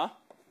sigma,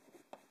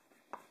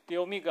 d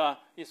omega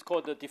is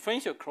called the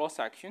differential cross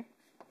section.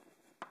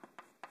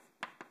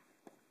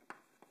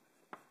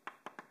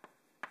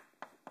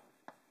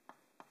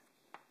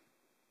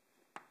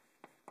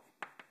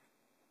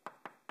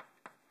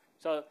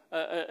 So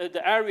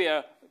the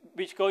area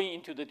which going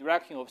into the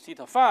direction of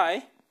theta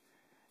phi,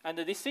 and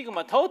this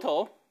sigma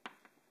total,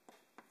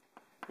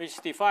 which is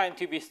defined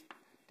to be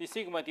the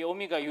sigma d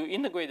omega you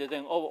integrate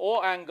then over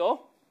all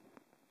angle.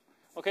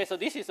 Okay, so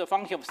this is a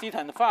function of theta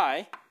and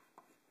phi,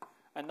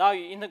 and now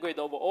you integrate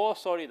over all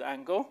solid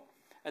angle,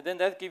 and then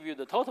that gives you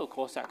the total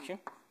cross section.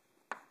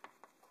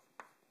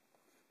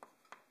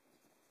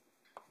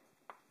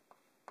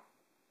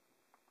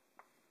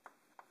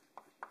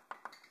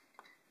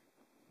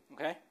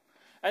 Okay,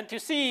 and to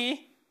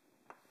see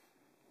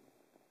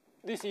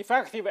this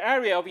effective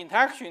area of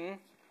interaction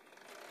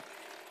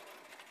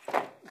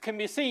can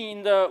be seen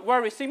in the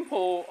very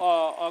simple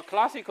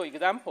classical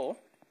example.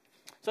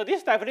 So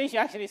this definition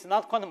actually is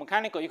not quantum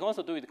mechanical. You can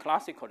also do it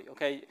classically.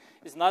 Okay,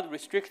 it's not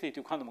restricted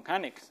to quantum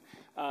mechanics.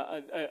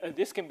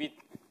 This can be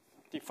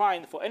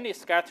defined for any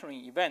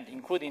scattering event,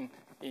 including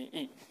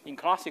in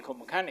classical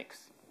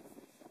mechanics.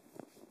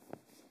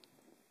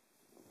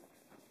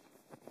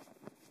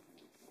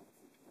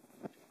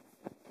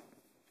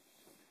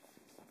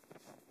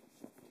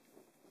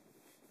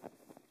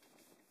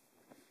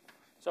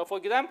 So for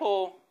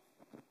example,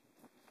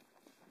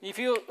 if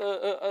you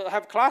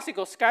have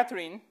classical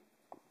scattering,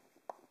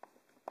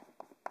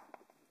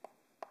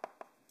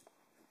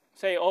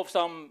 say of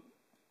some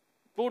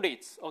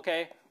bullets,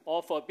 okay,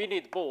 or for a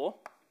billiard ball,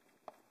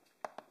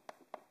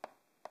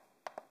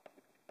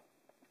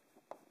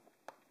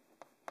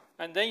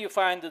 and then you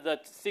find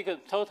that sigma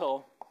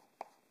total.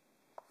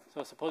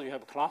 So suppose you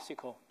have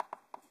classical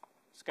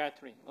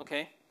scattering,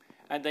 okay,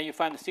 and then you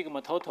find the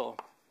sigma total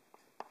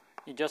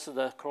in just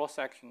the cross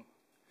section.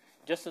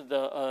 Just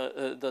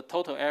the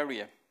total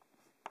area,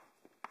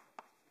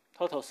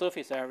 total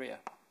surface area.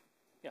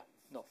 Yeah,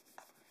 no,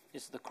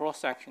 it's the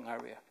cross-section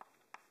area.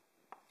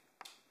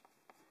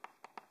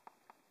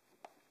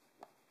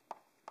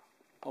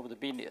 Of the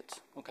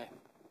billiards, okay.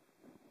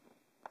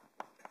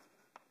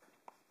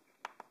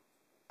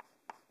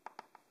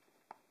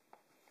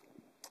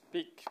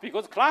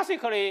 Because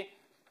classically,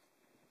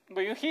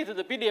 when you hit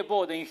the billiard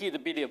ball, then you hit the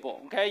billiard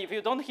ball, okay? If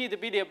you don't hit the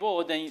billiard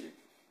ball, then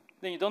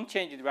you don't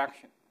change the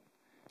direction.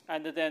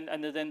 And then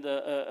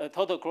the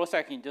total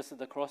cross-section is just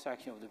the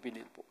cross-section of the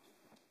billiard ball.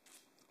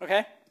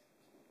 Okay?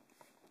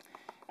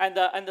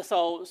 And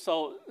so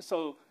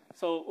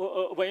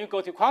when you go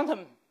to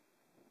quantum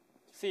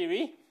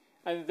theory,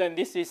 and then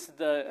this is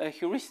the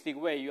heuristic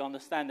way you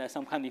understand that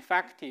some kind of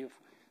effective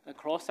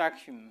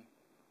cross-section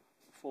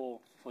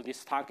for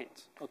this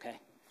target. Okay?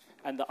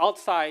 And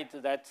outside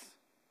that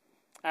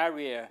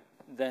area,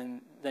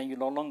 then you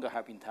no longer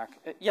have interaction.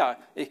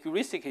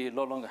 Heuristically you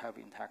no longer have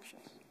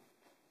interactions.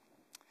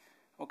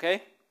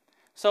 Okay,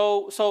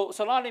 so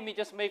now let me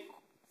just make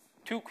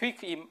two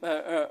quick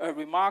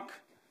remark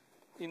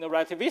in the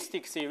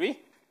relativistic theory.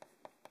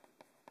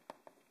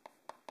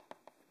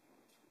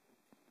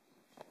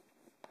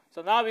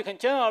 So now we can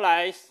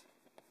generalize.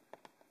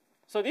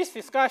 So this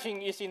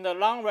discussion is in the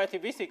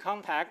non-relativistic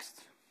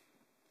context.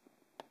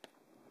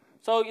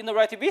 So in the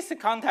relativistic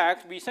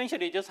context, we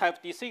essentially just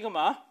have the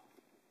sigma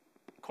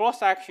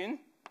cross-section,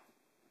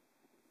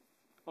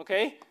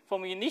 okay,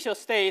 from initial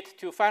state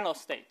to final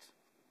state.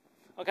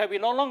 Okay, we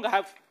no longer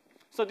have,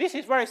 so this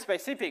is very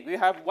specific. We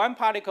have one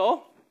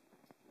particle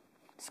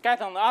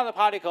scatter on the other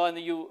particle, and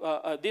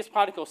this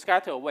particle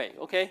scatter away,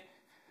 okay?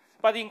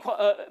 But in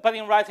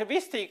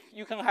relativistic,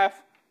 you can have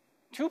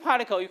two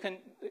particles, you can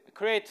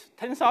create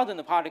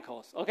 10,000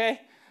 particles,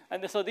 okay?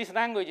 And so this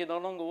language no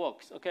longer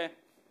works, okay?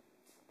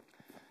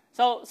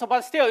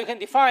 But still, you can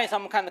define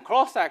some kind of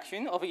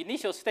cross-section of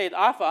initial state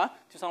alpha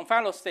to some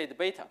final state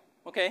beta,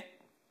 okay?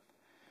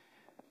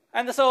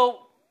 And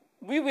so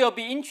we will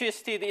be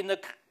interested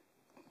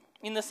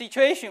in the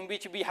situation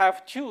which we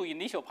have two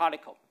initial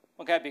particles,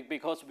 okay?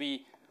 Because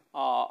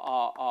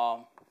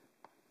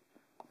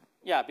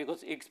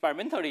because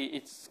experimentally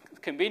it's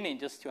convenient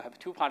just to have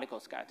two particle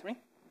scattering.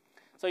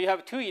 So you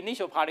have two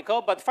initial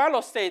particles, but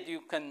final state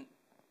you can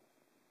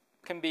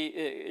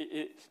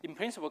be in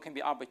principle can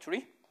be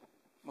arbitrary,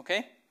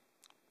 okay?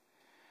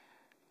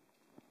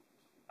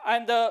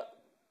 And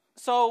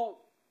so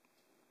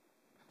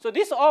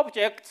this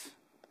object,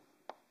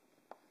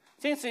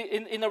 since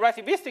in the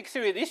relativistic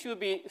theory, this should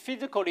be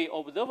physically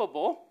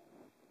observable,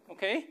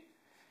 okay?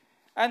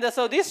 And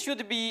so this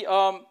should be,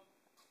 so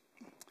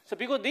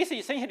because this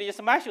essentially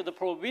is measure the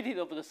probability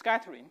of the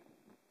scattering.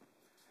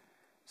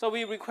 So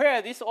we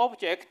require this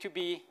object to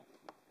be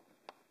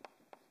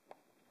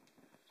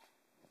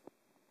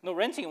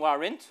Lorentz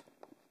invariant.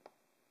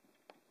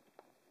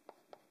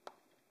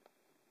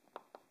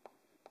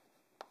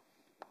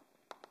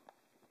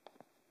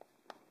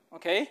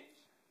 Okay?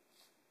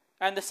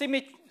 And the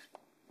symmetry.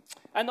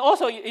 And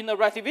also in the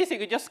relativistic,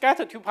 you just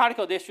scatter two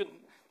particles.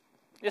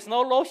 There's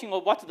no notion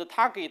of what the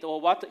target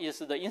or what is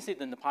the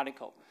incident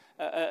particle.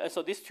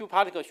 So these two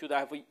particles should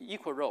have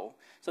equal role.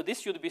 So this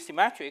should be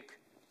symmetric.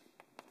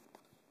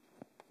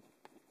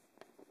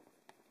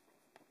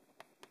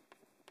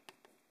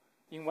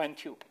 In 1,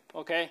 2,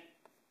 okay?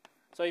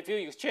 So if you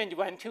exchange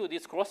 1, 2,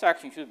 this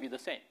cross-section should be the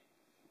same.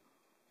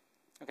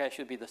 Okay,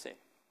 should be the same.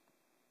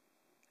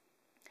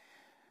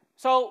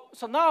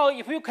 So now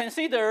if you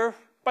consider,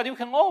 but you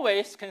can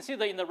always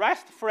consider in the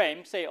rest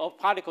frame, say, of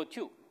particle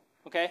 2.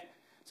 Okay?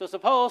 So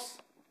suppose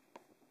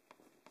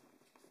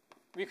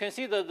we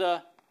consider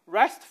the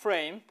rest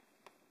frame.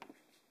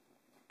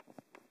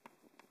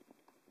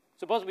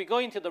 Suppose we go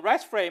into the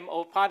rest frame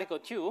of particle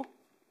 2.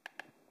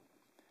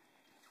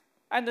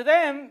 And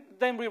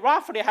then we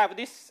roughly have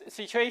this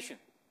situation.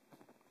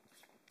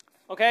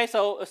 Okay,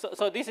 so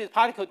this is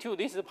particle 2,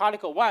 this is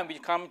particle 1,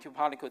 which come to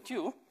particle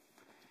 2.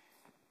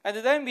 And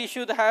then we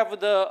should have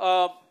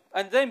the,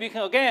 and then we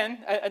can again,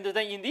 and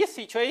then in this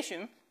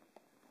situation,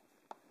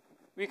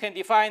 we can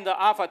define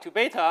the alpha to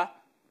beta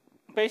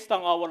based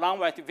on our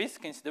non-relativistic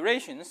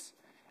considerations.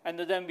 And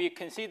then we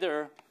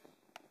consider,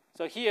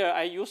 so here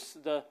I use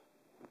the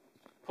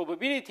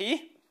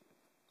probability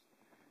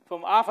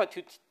from alpha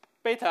to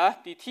beta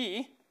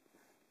dt.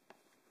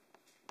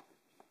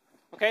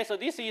 Okay, so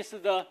this is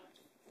the,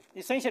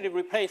 essentially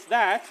replace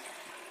that.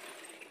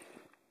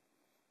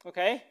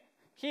 Okay,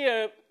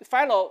 here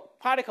fellow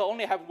particle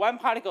only have one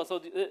particle,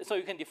 so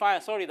you can define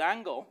a solid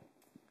angle.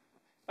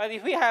 But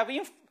if we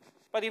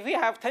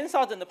have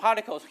 10,000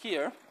 particles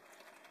here,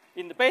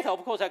 in the beta,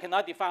 of course, I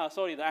cannot define a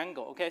solid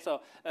angle. Okay,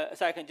 so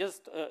I can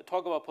just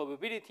talk about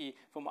probability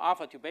from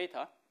alpha to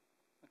beta.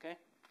 Okay,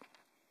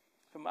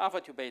 from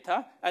alpha to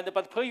beta,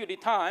 but per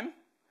unit time,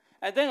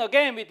 and then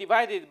again we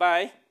divide it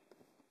by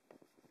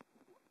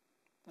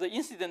the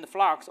incident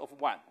flux of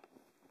 1.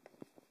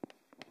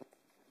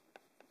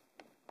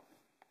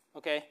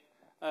 Okay,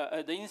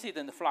 the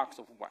incident flux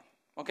of 1.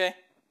 Okay.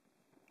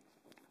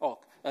 Oh,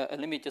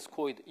 let me just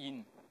call it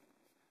in.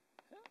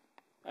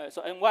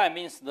 So ny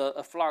means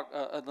the flux,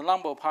 the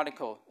number of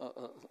particles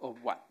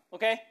of 1.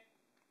 Okay.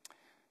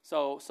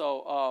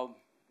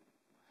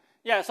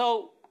 Yeah.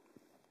 So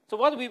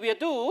what we will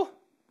do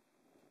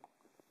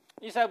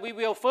is that we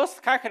will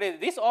first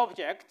calculate this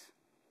object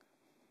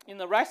in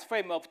the rest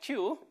frame of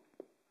 2,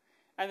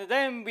 and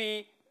then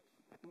we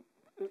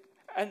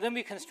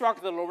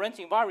construct the Lorentz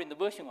invariant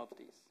version of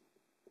this.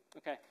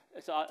 Okay,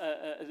 so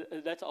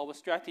that's our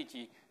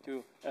strategy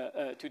to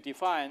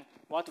define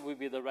what will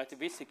be the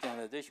relativistic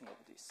generalization of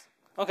this.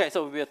 Okay,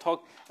 so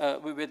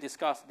we will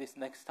discuss this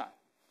next time.